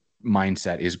planner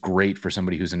mindset is great for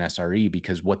somebody who's an SRE,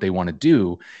 because what they want to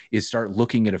do is start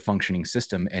looking at a functioning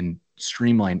system and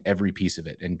streamline every piece of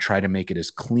it and try to make it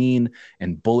as clean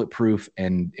and bulletproof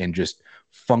and just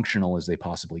functional as they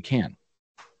possibly can.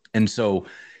 And so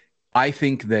I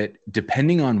think that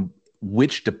depending on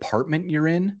which department you're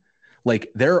in,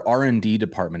 like there are R&D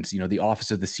departments, the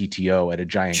office of the CTO at a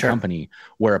giant company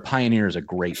where a pioneer is a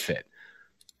great fit.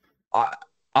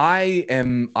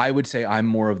 I would say I'm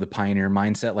more of the pioneer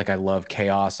mindset. Like I love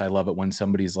chaos. I love it when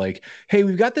somebody's like, hey,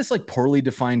 we've got this like poorly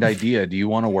defined idea. Do you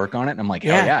want to work on it? And I'm like,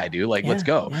 hell yeah, I do. Like, let's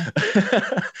go.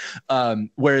 Yeah.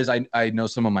 Whereas I know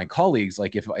some of my colleagues,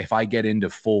 like if I get into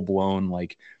full blown,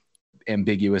 like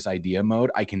ambiguous idea mode,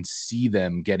 I can see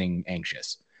them getting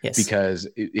anxious because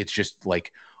it's just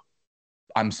like,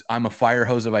 I'm a fire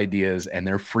hose of ideas and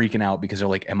they're freaking out because they're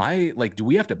like, am I like, do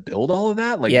we have to build all of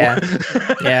that? Like,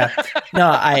 yeah. No,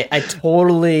 I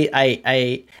totally,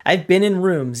 I've been in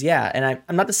rooms. Yeah. And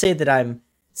I'm not to say that I'm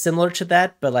similar to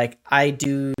that, but like I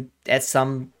do at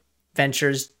some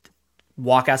ventures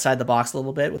walk outside the box a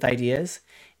little bit with ideas,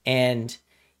 and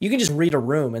you can just read a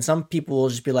room and some people will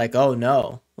just be like, oh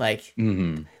no, like,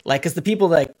 cause the people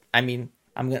like, I mean,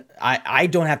 I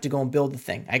don't have to go and build the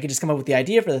thing. I can just come up with the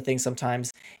idea for the thing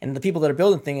sometimes. And the people that are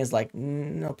building the thing is like,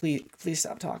 no, please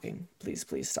stop talking. Please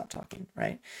stop talking.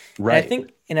 Right. Right.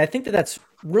 And I think that that's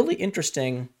really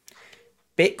interesting.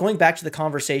 Going back to the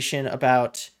conversation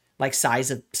about like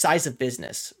size of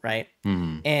business. Right.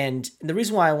 And the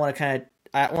reason why I want to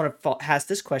ask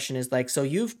this question is like, so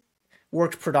you've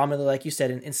worked predominantly, like you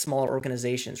said, in smaller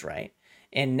organizations. Right.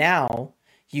 And now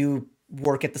you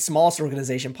work at the smallest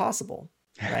organization possible.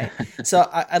 Right. So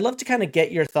I'd love to kind of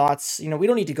get your thoughts. We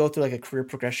don't need to go through like a career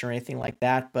progression or anything like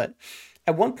that. But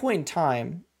at one point in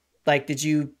time, like, did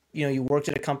you worked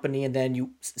at a company and then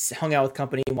you hung out with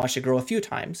company and watched it grow a few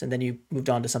times. And then you moved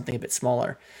on to something a bit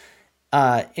smaller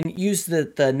and used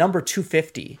the number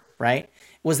 250. Right.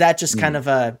 Was that just kind of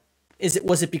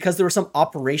was it because there was some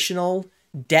operational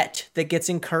debt that gets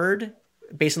incurred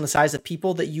based on the size of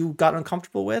people that you got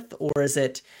uncomfortable with? Or is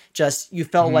it just, you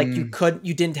felt like I don't,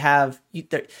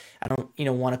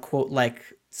 want to quote like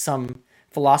some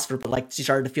philosopher, but like you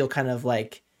started to feel kind of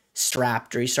like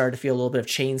strapped, or you started to feel a little bit of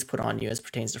chains put on you as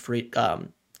pertains to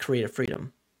creative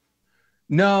freedom?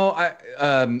 No,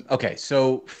 okay.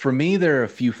 So for me, there are a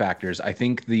few factors. I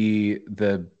think the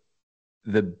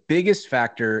biggest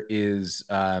factor is,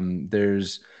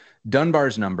 there's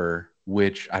Dunbar's number,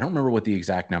 which I don't remember what the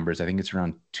exact number is. I think it's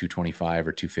around 225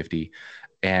 or 250.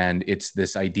 And it's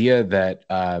this idea that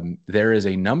there is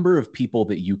a number of people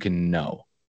that you can know.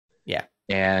 Yeah.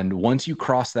 And once you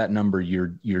cross that number,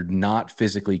 you're not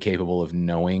physically capable of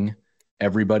knowing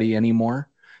everybody anymore.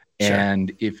 Sure.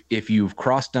 And if you've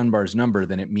crossed Dunbar's number,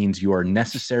 then it means you are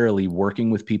necessarily working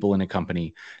with people in a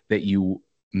company that you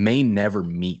may never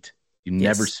meet, you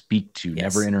never speak to,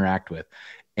 never interact with.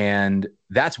 And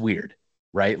that's weird.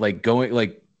 Right? Like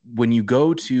when you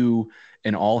go to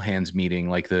an all hands meeting,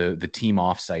 like the team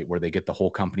offsite where they get the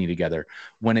whole company together,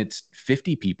 when it's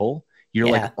 50 people, you're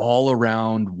like all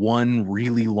around one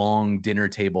really long dinner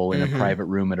table in a private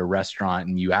room at a restaurant.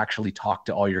 And you actually talk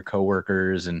to all your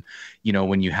coworkers. And,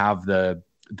 when you have the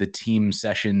team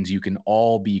sessions, you can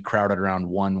all be crowded around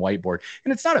one whiteboard,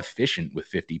 and it's not efficient with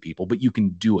 50 people, but you can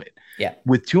do it. Yeah.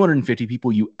 With 250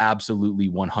 people, you absolutely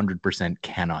 100%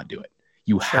 cannot do it.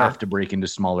 You have to break into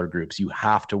smaller groups. You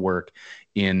have to work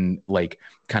in like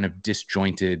kind of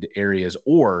disjointed areas,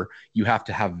 or you have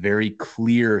to have very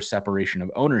clear separation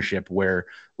of ownership where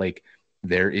like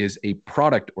there is a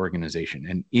product organization,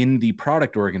 and in the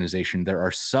product organization, there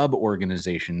are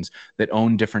sub-organizations that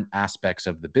own different aspects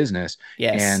of the business.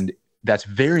 Yes. And that's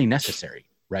very necessary.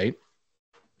 Right.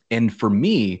 And for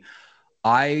me,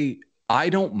 I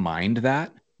don't mind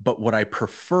that, but what I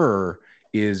prefer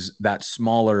is that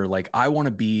smaller, like I want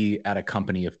to be at a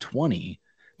company of 20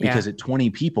 because at 20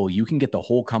 people, you can get the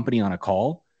whole company on a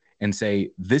call and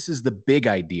say, this is the big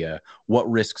idea.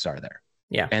 What risks are there?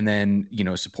 Yeah. And then,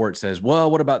 support says, well,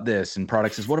 what about this? And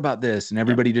product says, what about this? And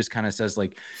everybody just kind of says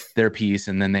like their piece.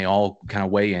 And then they all kind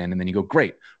of weigh in, and then you go,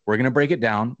 great, we're going to break it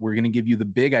down. We're going to give you the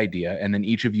big idea. And then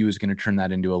each of you is going to turn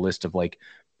that into a list of like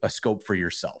a scope for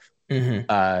yourself.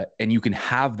 And you can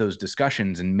have those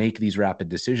discussions and make these rapid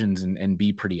decisions and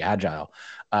be pretty agile.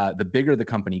 The bigger the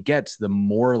company gets, the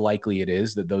more likely it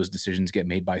is that those decisions get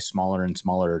made by smaller and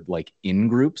smaller, like in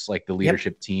groups, like the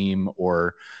leadership team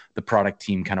or the product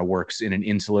team kind of works in an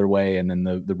insular way. And then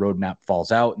the roadmap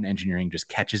falls out and engineering just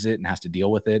catches it and has to deal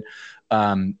with it.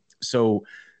 So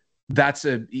that's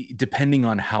depending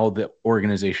on how the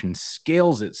organization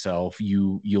scales itself,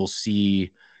 you'll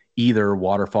see either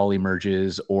waterfall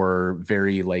emerges or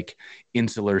very like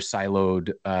insular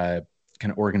siloed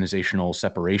kind of organizational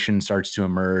separation starts to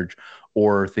emerge,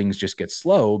 or things just get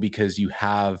slow because you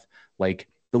have like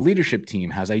the leadership team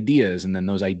has ideas, and then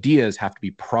those ideas have to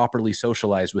be properly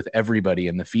socialized with everybody,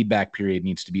 and the feedback period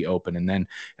needs to be open, and then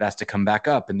it has to come back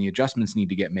up, and the adjustments need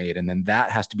to get made, and then that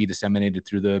has to be disseminated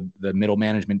through the middle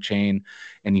management chain,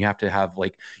 and you have to have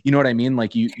like, you know what I mean?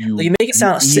 Like you make it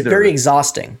sound very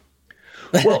exhausting.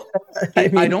 Well,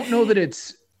 I don't know that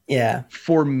it's,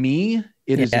 for me,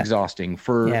 it is exhausting.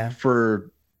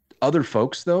 For other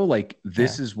folks though, like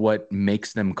this is what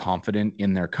makes them confident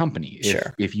in their company.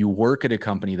 If you work at a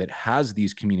company that has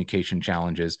these communication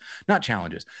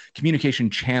communication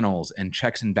channels and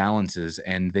checks and balances,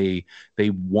 and they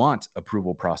want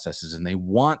approval processes, and they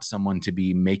want someone to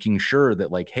be making sure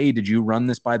that like, hey, did you run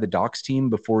this by the docs team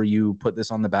before you put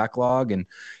this on the backlog? And,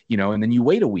 you know, and then you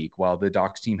wait a week while the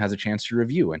docs team has a chance to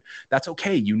review, and that's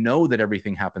okay. You know that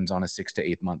everything happens on a 6 to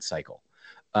 8 month cycle.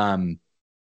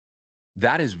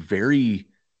 That is very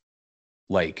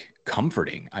like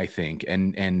comforting, I think,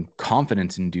 and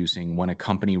confidence inducing when a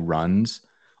company runs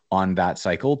on that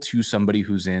cycle to somebody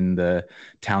who's in the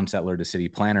town settler to city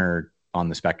planner on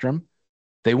the spectrum.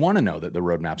 They want to know that the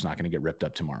roadmap's not going to get ripped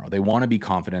up tomorrow. They want to be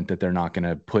confident that they're not going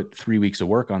to put 3 weeks of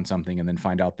work on something and then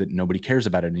find out that nobody cares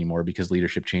about it anymore because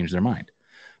leadership changed their mind.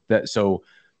 So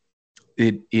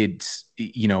it's,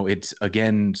 you know, it's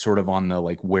again, sort of on the,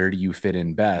 like, where do you fit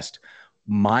in best?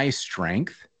 My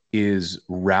strength is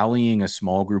rallying a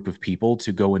small group of people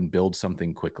to go and build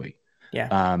something quickly.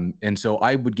 And so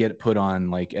I would get put on,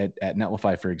 like at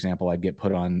Netlify, for example, I'd get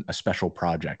put on a special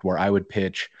project where I would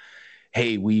pitch,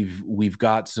 hey, we've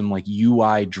got some like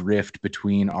UI drift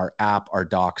between our app, our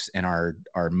docs, and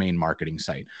our main marketing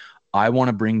site. I want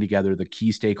to bring together the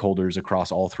key stakeholders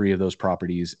across all 3 of those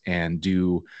properties and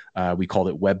do, we called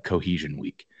it Web Cohesion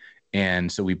Week.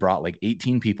 And so we brought like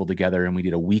 18 people together, and we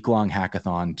did a week-long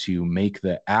hackathon to make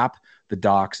the app, the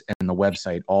docs, and the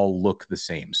website all look the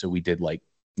same. So we did like,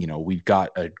 you know, we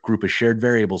got a group of shared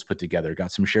variables put together,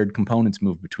 got some shared components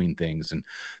moved between things, and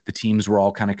the teams were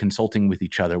all kind of consulting with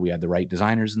each other. We had the right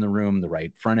designers in the room, the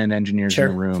right front-end engineers in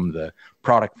the room, the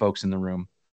product folks in the room.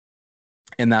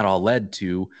 And that all led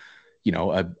to, you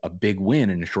know, a big win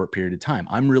in a short period of time.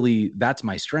 That's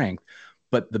my strength.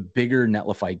 But the bigger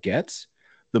Netlify gets,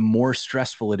 the more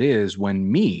stressful it is when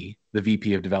me, the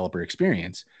VP of developer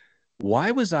experience,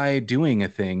 why was I doing a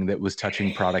thing that was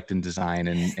touching product and design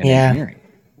and engineering,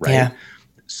 right? Yeah.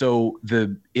 So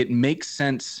it makes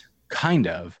sense kind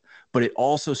of, but it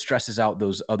also stresses out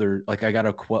those other, like I got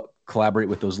to collaborate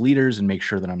with those leaders and make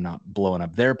sure that I'm not blowing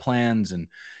up their plans. And,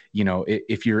 you know,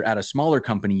 if you're at a smaller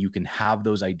company, you can have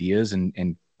those ideas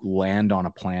and land on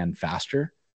a plan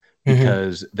faster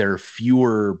because there are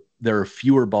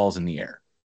fewer balls in the air.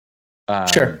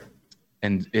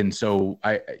 And so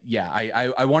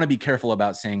I want to be careful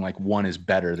about saying like one is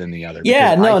better than the other.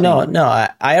 Yeah, no.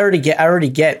 I already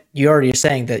get you already are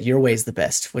saying that your way is the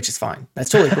best, which is fine. That's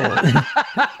totally cool.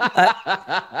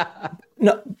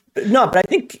 No, but I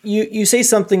think you say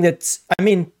something that's, I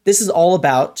mean, this is all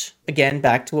about, again,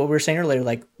 back to what we were saying earlier,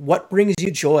 like what brings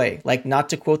you joy, like not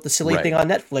to quote the silly thing on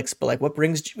Netflix, but like what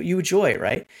brings you joy,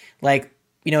 right? Like,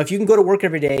 you know, if you can go to work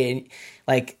every day and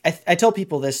like, I tell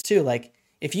people this too, like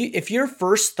if your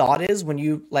first thought is when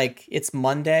you like, it's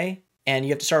Monday and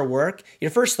you have to start work, your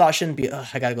first thought shouldn't be,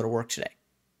 I got to go to work today.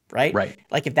 Right.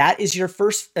 Like if that is your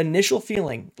first initial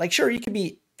feeling, like, sure, you could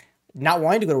be not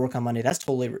wanting to go to work on Monday. That's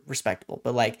totally respectable.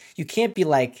 But like, you can't be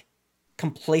like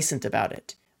complacent about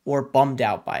it or bummed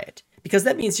out by it, because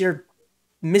that means you're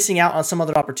missing out on some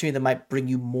other opportunity that might bring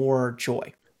you more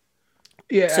joy.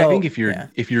 Yeah, so, I think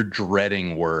if you're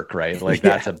dreading work, right, like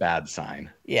that's a bad sign.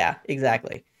 Yeah,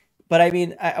 exactly. But I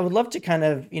mean, I would love to kind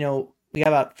of, you know, we got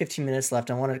about 15 minutes left.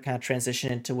 I wanted to kind of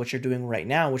transition into what you're doing right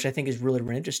now, which I think is really,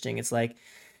 really interesting. It's like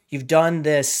you've done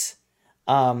this,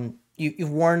 done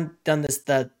this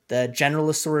the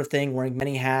generalist sort of thing, wearing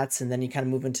many hats, and then you kind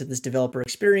of move into this developer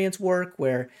experience work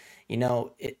where, you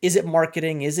know, is it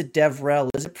marketing, is it DevRel,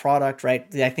 is it product,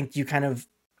 right? I think you kind of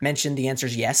mentioned the answer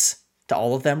is yes to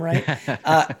all of them, right?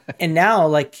 And now,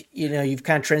 like, you know, you've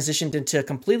kind of transitioned into a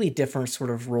completely different sort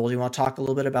of role. You want to talk a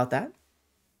little bit about that?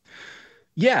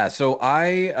 Yeah. So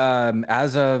I,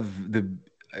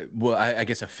 I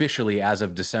guess officially as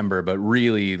of December, but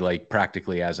really like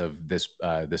practically as of this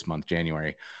month,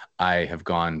 January, I have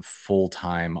gone full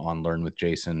time on Learn with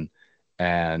Jason.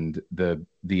 And the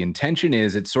intention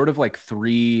is it's sort of like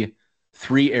three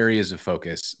areas of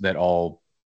focus that all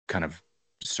kind of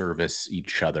service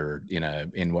each other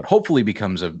in what hopefully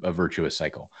becomes a virtuous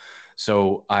cycle.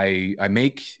 So I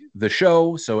make the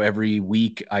show. So every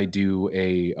week I do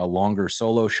a longer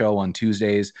solo show on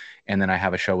Tuesdays, and then I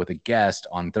have a show with a guest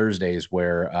on Thursdays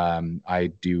where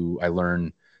I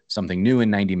learn something new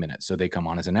in 90 minutes. So they come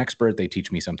on as an expert, they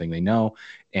teach me something they know,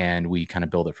 and we kind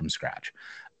of build it from scratch.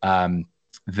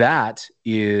 That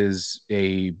is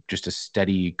just a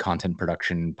steady content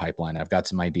production pipeline. I've got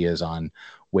some ideas on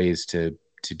ways to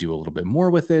do a little bit more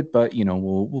with it, but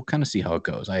we'll kind of see how it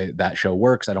goes. That show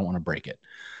works. I don't want to break it.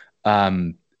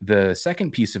 The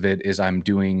second piece of it is I'm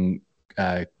doing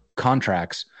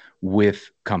contracts with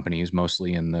companies,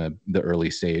 mostly in the early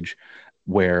stage,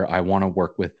 where I want to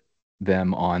work with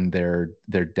them on their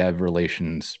dev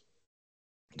relations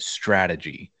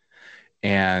strategy.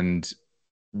 And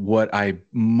what I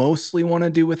mostly want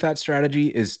to do with that strategy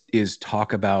is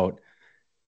talk about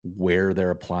where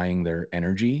they're applying their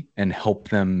energy and help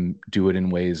them do it in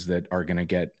ways that are going to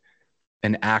get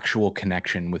an actual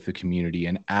connection with the community,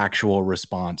 an actual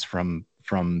response from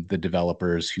the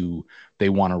developers who they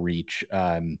want to reach.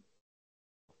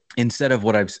 Instead of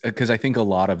because I think a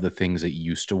lot of the things that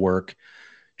used to work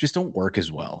just don't work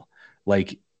as well.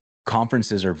 Like,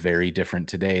 conferences are very different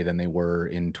today than they were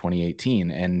in 2018.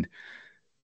 And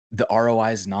the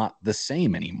ROI is not the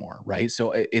same anymore, right?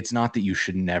 So it's not that you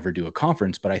should never do a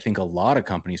conference, but I think a lot of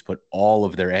companies put all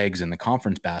of their eggs in the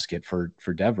conference basket for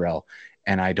DevRel,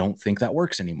 and I don't think that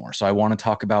works anymore. So I want to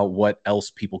talk about what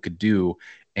else people could do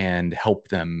and help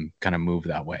them kind of move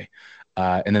that way.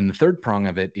 And then the third prong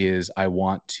of it is I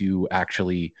want to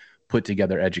actually put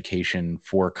together education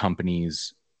for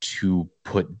companies to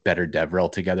put better DevRel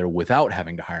together without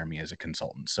having to hire me as a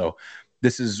consultant. So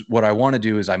this is what I want to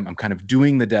do is I'm kind of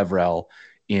doing the DevRel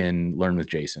in Learn with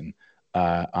Jason.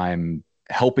 I'm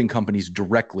helping companies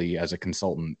directly as a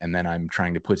consultant, and then I'm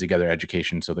trying to put together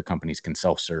education so the companies can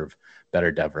self-serve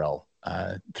better DevRel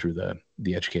through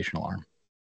the educational arm.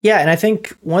 Yeah, and I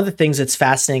think one of the things that's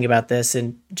fascinating about this,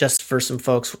 and just for some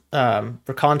folks,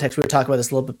 for context, we were talking about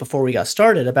this a little bit before we got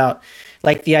started about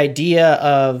like the idea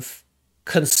of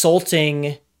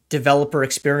consulting developer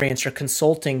experience or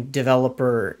consulting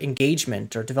developer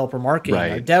engagement or developer marketing,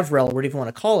 right, or DevRel, or whatever you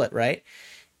want to call it, right?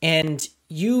 And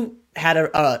you had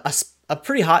a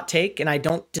pretty hot take, and I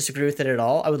don't disagree with it at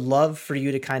all. I would love for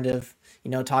you to kind of,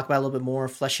 talk about it a little bit more,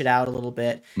 flesh it out a little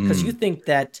bit, because you think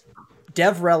that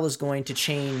DevRel is going to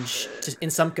change in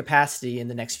some capacity in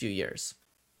the next few years.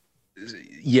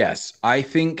 Yes, I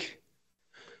think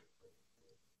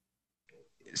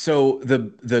so.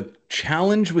 The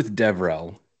challenge with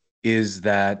DevRel is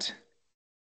that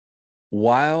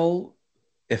while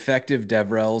effective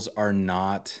DevRels are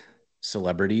not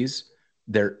celebrities,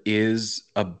 there is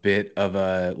a bit of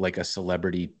a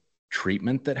celebrity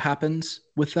treatment that happens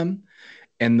with them.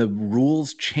 And the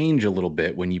rules change a little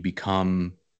bit when you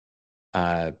become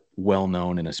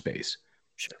well-known in a space.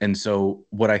 Sure. And so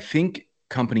what I think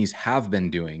companies have been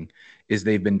doing is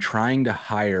they've been trying to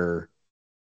hire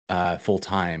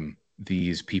full-time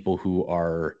these people who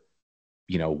are,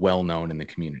 well-known in the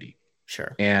community.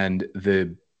 Sure. And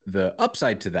the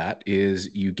upside to that is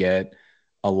you get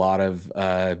a lot of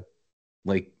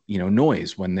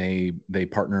noise when they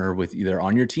partner with either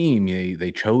on your team.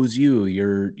 They chose you.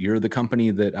 You're the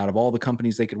company that out of all the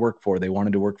companies they could work for, they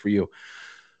wanted to work for you.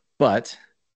 But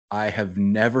I have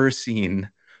never seen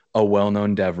a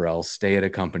well-known DevRel stay at a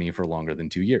company for longer than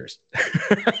 2 years.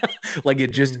 Like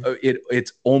it just,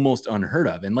 it's almost unheard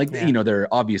of. And there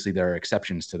are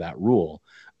exceptions to that rule.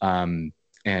 And,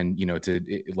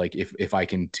 if I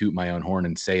can toot my own horn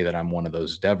and say that I'm one of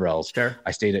those DevRels, sure,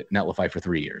 I stayed at Netlify for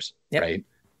 3 years. Yep. Right.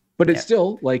 But it's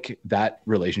still like that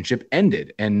relationship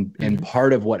ended. And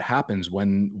part of what happens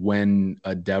when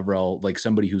a DevRel, like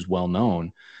somebody who's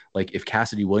well-known, like if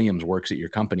Cassidy Williams works at your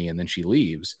company and then she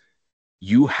leaves,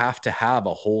 you have to have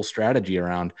a whole strategy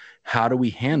around how do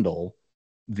we handle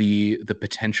the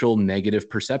potential negative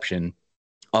perception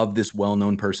of this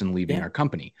well-known person leaving our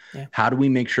company. Yeah. How do we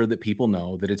make sure that people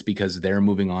know that it's because they're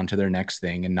moving on to their next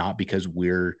thing and not because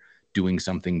we're doing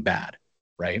something bad,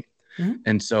 right? Mm-hmm.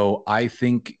 And so I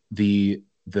think the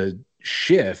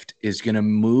shift is going to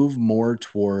move more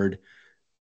toward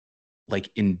like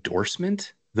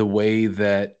endorsement, the way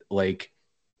that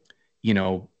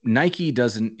Nike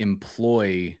doesn't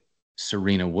employ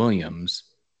Serena Williams.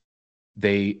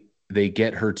 They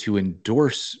get her to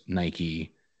endorse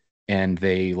Nike, and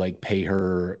they pay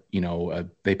her,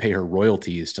 they pay her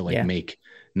royalties to make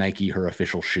Nike her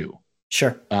official shoe.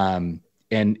 Sure. And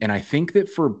I think that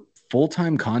for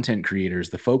full-time content creators,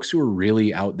 the folks who are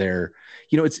really out there,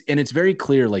 it's very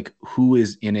clear who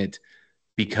is in it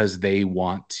because they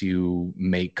want to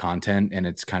make content and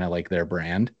it's kind of like their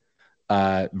brand,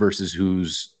 versus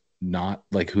who's not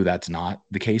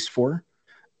the case for.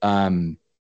 And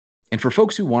for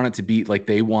folks who want it to be like,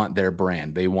 they want their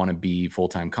brand, they want to be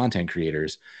full-time content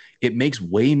creators, it makes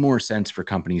way more sense for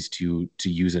companies to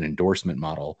use an endorsement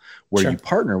model where you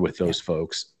partner with those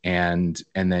folks and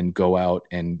then go out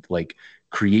and like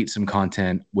create some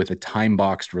content with a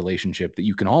time-boxed relationship that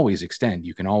you can always extend.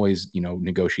 You can always,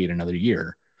 negotiate another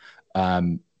year.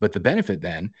 But the benefit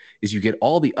then is you get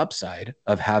all the upside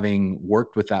of having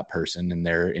worked with that person, and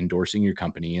they're endorsing your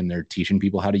company and they're teaching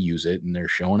people how to use it and they're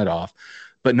showing it off,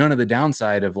 but none of the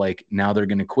downside of like, now they're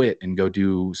going to quit and go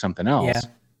do something else.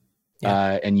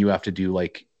 And you have to do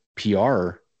like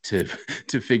PR to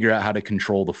figure out how to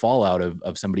control the fallout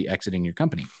of somebody exiting your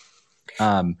company.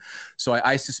 So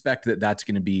I suspect that that's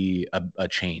going to be a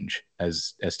change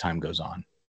as time goes on.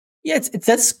 Yeah,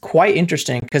 that's quite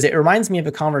interesting, because it reminds me of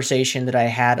a conversation that I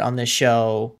had on this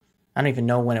show. I don't even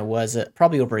know when it was,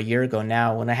 probably over a year ago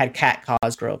now, when I had Kat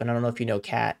Cosgrove, and I don't know if you know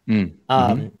Kat,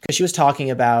 because she was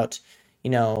talking about,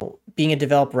 being a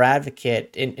developer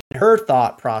advocate, and her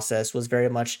thought process was very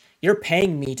much, you're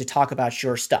paying me to talk about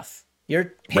your stuff.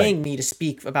 You're paying me to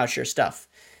speak about your stuff.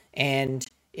 And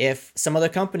if some other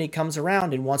company comes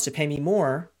around and wants to pay me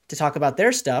more to talk about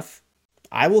their stuff,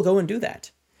 I will go and do that.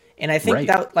 And I think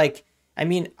that,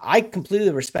 I completely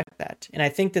respect that. And I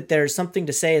think that there's something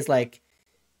to say is like,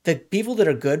 the people that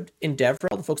are good in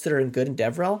DevRel, the folks that are good in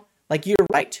DevRel, like, you're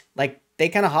right. Like, they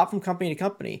kind of hop from company to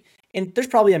company. And there's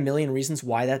probably a million reasons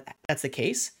why that's the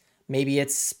case. Maybe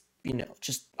it's,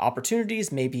 just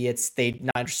opportunities. Maybe it's they're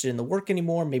not interested in the work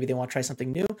anymore. Maybe they want to try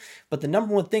something new. But the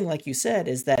number one thing, like you said,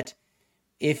 is that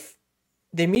if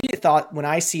the immediate thought when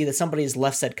I see that somebody has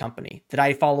left said company that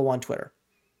I follow on Twitter,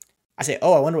 I say,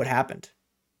 oh, I wonder what happened.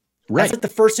 Right. That's like the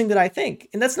first thing that I think.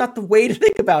 And that's not the way to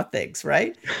think about things,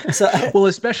 right? So, well,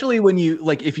 especially when you,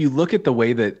 like, if you look at the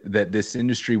way that this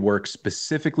industry works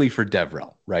specifically for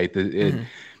DevRel, right?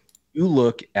 You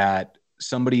look at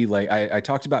somebody like, I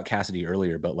talked about Cassidy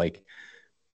earlier, but like,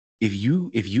 if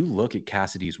you look at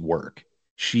Cassidy's work,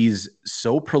 she's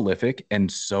so prolific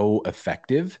and so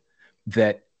effective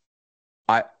that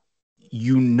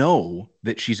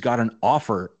that she's got an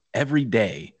offer every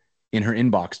day in her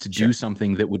inbox to do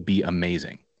something that would be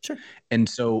amazing. Sure. And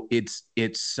so it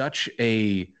is such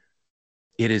a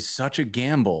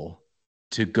gamble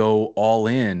to go all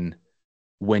in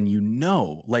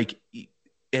when like,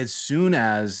 as soon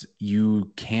as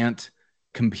you can't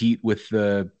compete with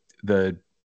the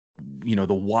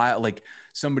wild, like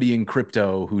somebody in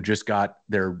crypto who just got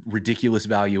their ridiculous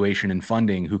valuation and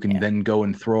funding, who can then go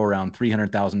and throw around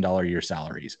 $300,000 a year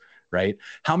salaries, right?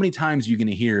 How many times are you going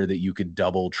to hear that you could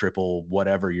double, triple,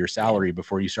 whatever your salary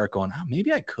before you start going, oh,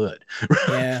 maybe I could,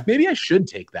 maybe I should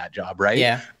take that job, right?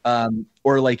 Yeah.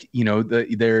 Or like,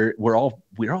 we're all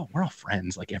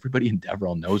friends. Like, everybody in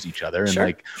DevRel knows each other,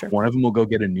 and one of them will go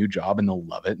get a new job and they'll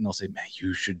love it, and they'll say, man,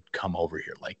 you should come over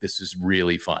here. Like, this is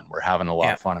really fun. We're having a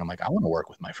lot of fun. And I'm like, I want to work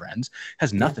with my friends. It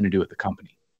has nothing to do with the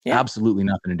company. Absolutely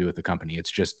nothing to do with the company. It's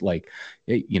just like,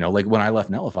 like when I left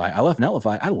Netlify,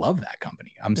 I love that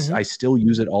company. I still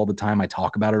use it all the time. I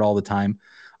talk about it all the time.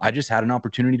 I just had an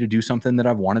opportunity to do something that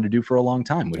I've wanted to do for a long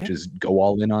time, which is go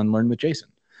all in on Learn with Jason.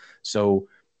 So,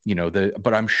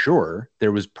 but I'm sure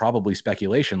there was probably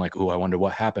speculation like, oh, I wonder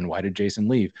what happened. Why did Jason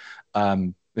leave?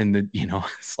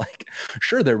 It's like,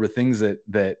 sure, there were things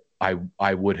that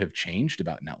I would have changed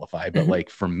about Netlify, but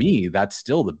like, for me, that's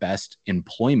still the best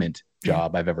employment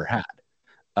job I've ever had.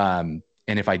 And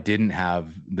if I didn't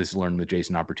have this Learn with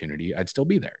Jason opportunity, I'd still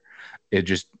be there. It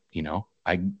just,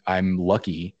 I'm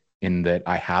lucky in that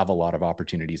I have a lot of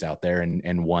opportunities out there,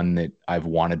 and one that I've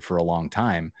wanted for a long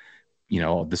time.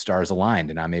 The stars aligned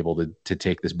and I'm able to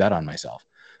take this bet on myself.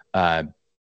 And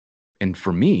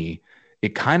for me,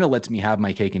 it kind of lets me have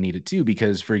my cake and eat it too,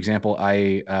 because, for example,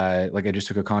 I just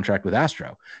took a contract with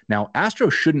Astro. Now, Astro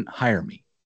shouldn't hire me.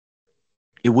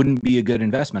 It wouldn't be a good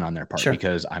investment on their part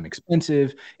because I'm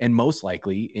expensive, and most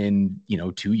likely in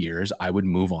 2 years I would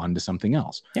move on to something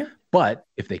else. Yeah. But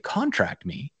if they contract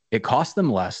me, it costs them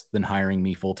less than hiring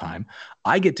me full time.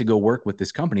 I get to go work with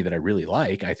this company that I really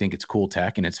like. I think it's cool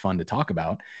tech and it's fun to talk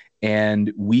about.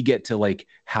 And we get to like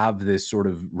have this sort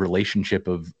of relationship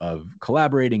of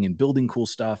collaborating and building cool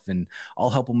stuff. And I'll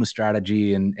help them with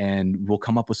strategy, and we'll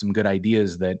come up with some good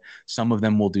ideas that some of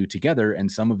them we'll do together, and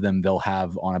some of them they'll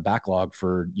have on a backlog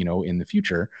for, in the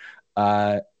future.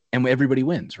 And everybody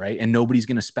wins, right? And nobody's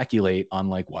going to speculate on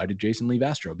like, why did Jason leave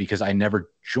Astro? Because I never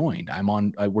joined.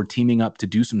 We're teaming up to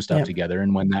do some stuff together.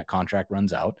 And when that contract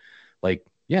runs out, like,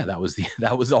 that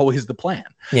was always the plan.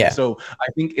 Yeah. So I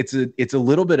think it's a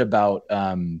little bit about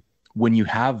when you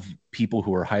have people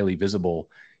who are highly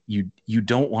visible, you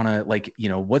don't want to, like, you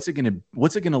know, what's it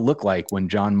gonna look like when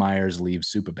John Myers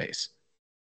leaves Supabase?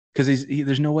 Because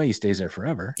there's no way he stays there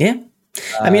forever. Yeah.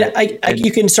 I mean,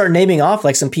 you can start naming off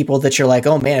like some people that you're like,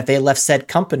 oh man, if they left said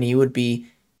company, it would be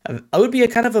a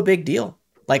kind of a big deal.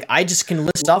 Like I just can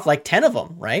list off like 10 of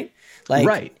them, right? Like,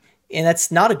 right. And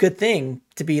that's not a good thing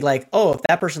to be like, oh, if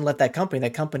that person left that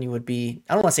company would be,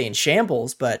 I don't want to say in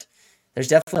shambles, but there's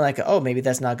definitely like, oh, maybe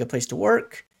that's not a good place to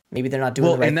work. Maybe they're not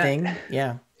doing the right thing.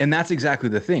 Yeah. And that's exactly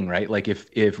the thing, right? Like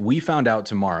if we found out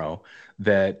tomorrow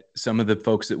that some of the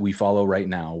folks that we follow right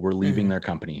now were leaving their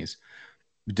companies,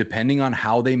 depending on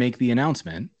how they make the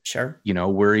announcement, sure, you know,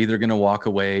 we're either going to walk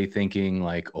away thinking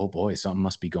like, oh boy, something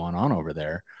must be going on over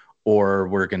there, or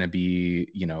we're going to be,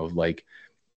 you know, like,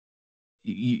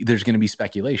 there's going to be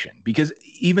speculation, because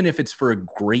even if it's for a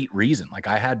great reason, like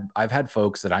I've had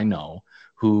folks that I know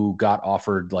who got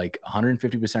offered like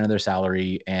 150% of their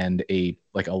salary and a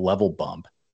level bump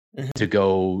to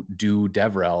go do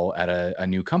DevRel at a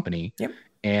new company. Yep.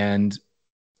 And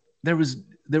there was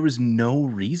no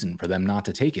reason for them not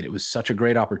to take it. It was such a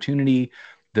great opportunity.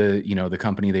 The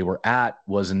company they were at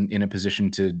wasn't in a position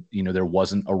to, you know, there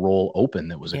wasn't a role open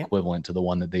that was equivalent to the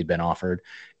one that they'd been offered,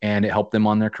 and it helped them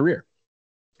on their career.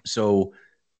 So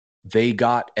they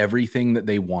got everything that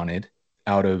they wanted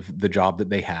out of the job that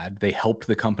they had. They helped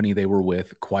the company they were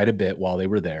with quite a bit while they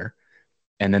were there.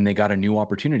 And then they got a new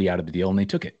opportunity out of the deal and they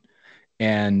took it.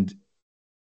 And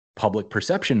public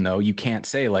perception, though, you can't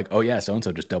say like, oh yeah,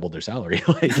 so-and-so just doubled their salary,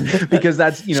 like, because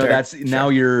that's, you know, now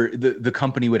the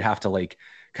company would have to like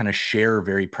kind of share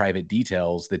very private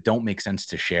details that don't make sense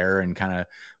to share, and kind of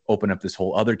open up this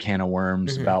whole other can of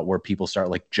worms about where people start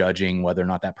like judging whether or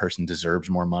not that person deserves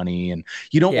more money. And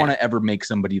you don't want to ever make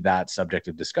somebody that subject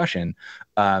of discussion.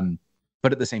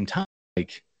 But at the same time,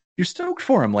 like, you're stoked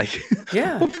for him. Like,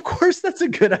 yeah, of course, that's a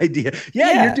good idea.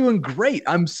 Yeah, you're doing great.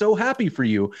 I'm so happy for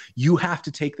you. You have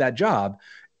to take that job.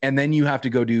 And then you have to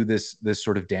go do this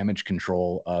sort of damage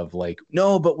control of like,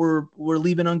 no, but we're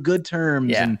leaving on good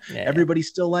terms, and everybody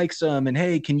still likes them. And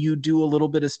hey, can you do a little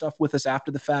bit of stuff with us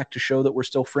after the fact to show that we're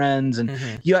still friends? And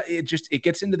it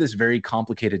gets into this very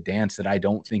complicated dance that I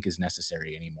don't think is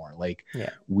necessary anymore. Like,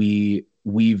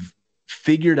 we've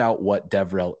figured out what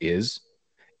DevRel is,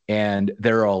 and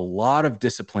there are a lot of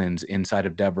disciplines inside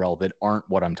of DevRel that aren't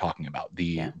what I'm talking about.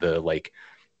 The like,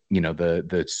 you know,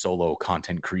 the solo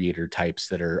content creator types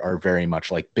that are very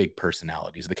much like big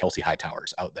personalities, the Kelsey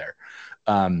Hightowers out there.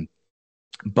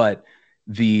 But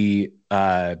the,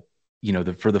 you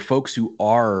know, for the folks who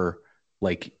are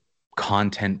like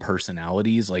content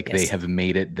personalities, like they have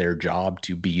made it their job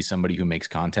to be somebody who makes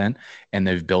content, and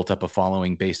they've built up a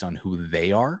following based on who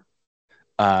they are.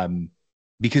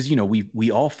 Because, you know, we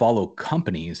all follow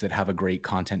companies that have a great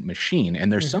content machine,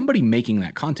 and there's somebody making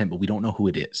that content, but we don't know who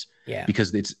it is. Yeah.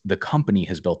 Because it's the company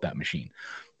has built that machine.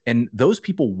 And those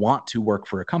people want to work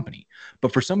for a company.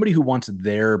 But for somebody who wants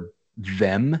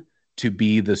them to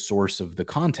be the source of the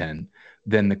content,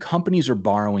 then the companies are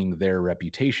borrowing their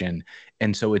reputation.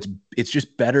 And so it's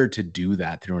just better to do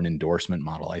that through an endorsement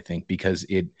model, I think, because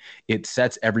it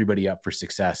sets everybody up for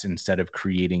success instead of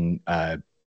creating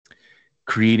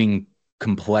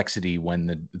complexity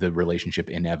when the relationship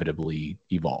inevitably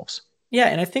evolves. Yeah,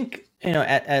 and I think, you know,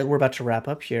 we're about to wrap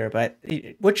up here, but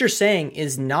what you're saying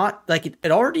is not like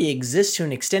it already exists to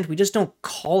an extent. We just don't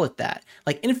call it that.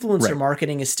 Like influencer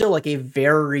marketing is still like a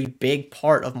very big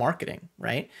part of marketing,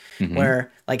 right?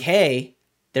 Where like, hey,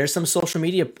 there's some social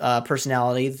media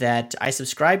personality that I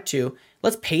subscribe to.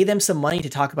 Let's pay them some money to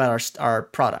talk about our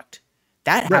product.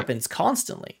 That happens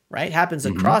constantly, right? Happens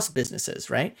across businesses,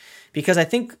 right? Because I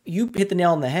think you hit the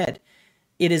nail on the head.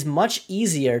 It is much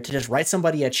easier to just write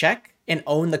somebody a check and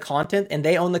own the content, and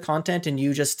they own the content and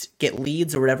you just get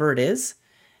leads or whatever it is,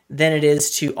 than it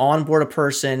is to onboard a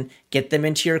person, get them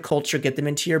into your culture, get them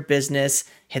into your business,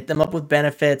 hit them up with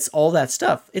benefits, all that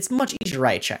stuff. It's much easier to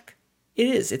write a check. It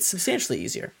is. It's substantially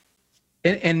easier.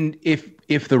 And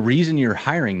if the reason you're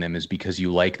hiring them is because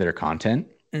you like their content,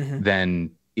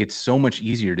 then it's so much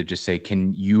easier to just say,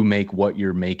 can you make what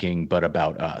you're making, but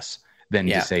about us, than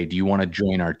to say, do you want to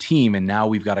join our team? And now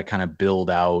we've got to kind of build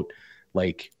out,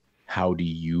 like, how do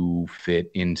you fit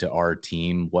into our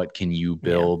team? What can you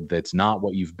build that's not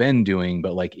what you've been doing,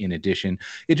 but like in addition,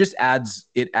 it just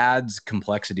adds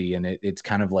complexity. And it's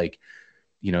kind of like,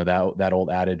 you know, that old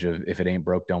adage of if it ain't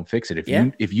broke, don't fix it.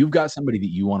 If you've got somebody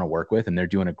that you want to work with and they're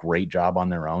doing a great job on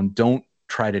their own, don't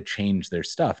try to change their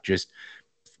stuff. Just,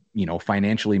 you know,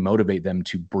 financially motivate them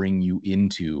to bring you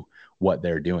into what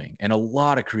they're doing. And a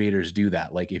lot of creators do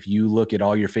that. Like if you look at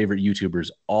all your favorite YouTubers,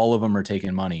 all of them are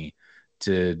taking money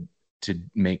to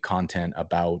make content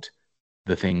about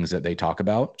the things that they talk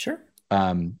about. Sure.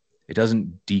 It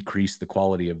doesn't decrease the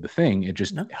quality of the thing. It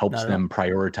just No, helps them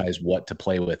prioritize what to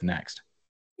play with next.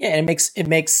 Yeah, and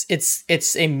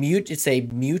it's a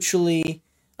mutually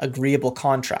agreeable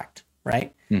contract,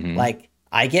 right? Mm-hmm. Like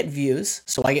I get views,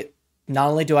 so I get, not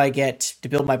only do I get to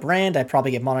build my brand, I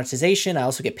probably get monetization, I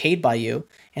also get paid by you.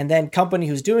 And then company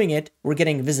who's doing it, we're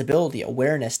getting visibility,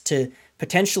 awareness to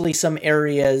potentially some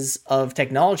areas of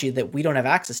technology that we don't have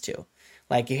access to.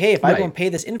 Like, hey, if I go and pay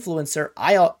this influencer,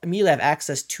 I immediately have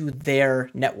access to their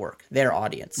network, their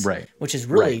audience, right? Which is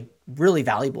really, really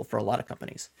valuable for a lot of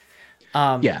companies.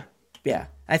 Yeah.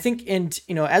 I think, and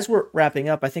as we're wrapping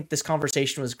up, I think this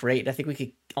conversation was great. I think we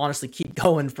could honestly keep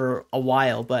going for a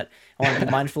while, but I want to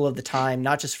be mindful of the time,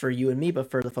 not just for you and me, but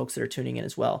for the folks that are tuning in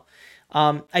as well.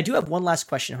 I do have one last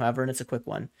question, however, and it's a quick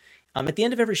one. At the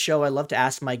end of every show, I love to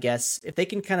ask my guests if they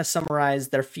can kind of summarize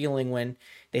their feeling when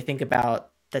they think about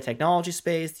the technology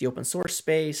space, the open source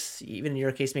space, even in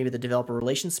your case, maybe the developer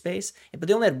relations space, but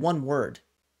they only had one word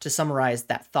to summarize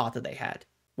that thought that they had.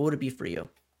 What would it be for you?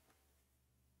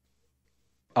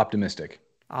 Optimistic.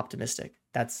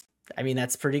 That's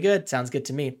pretty good. Sounds good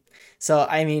to me. So,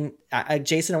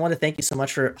 Jason, I want to thank you so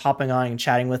much for hopping on and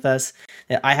chatting with us.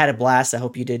 I had a blast. I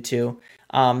hope you did too.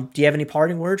 Do you have any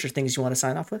parting words or things you want to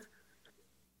sign off with?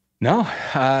 No,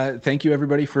 thank you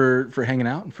everybody for hanging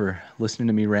out and for listening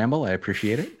to me ramble. I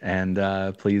appreciate it. And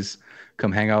please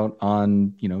come hang out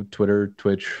on, Twitter,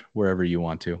 Twitch, wherever you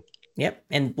want to. Yep.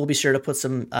 And we'll be sure to put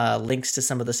some links to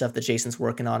some of the stuff that Jason's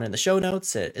working on in the show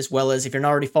notes, as well as if you're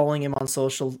not already following him on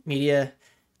social media,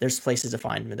 there's places to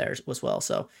find him there as well.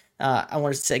 So I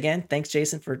want to say again, thanks,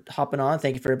 Jason, for hopping on.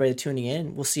 Thank you for everybody tuning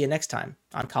in. We'll see you next time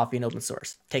on Coffee and Open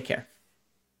Source. Take care.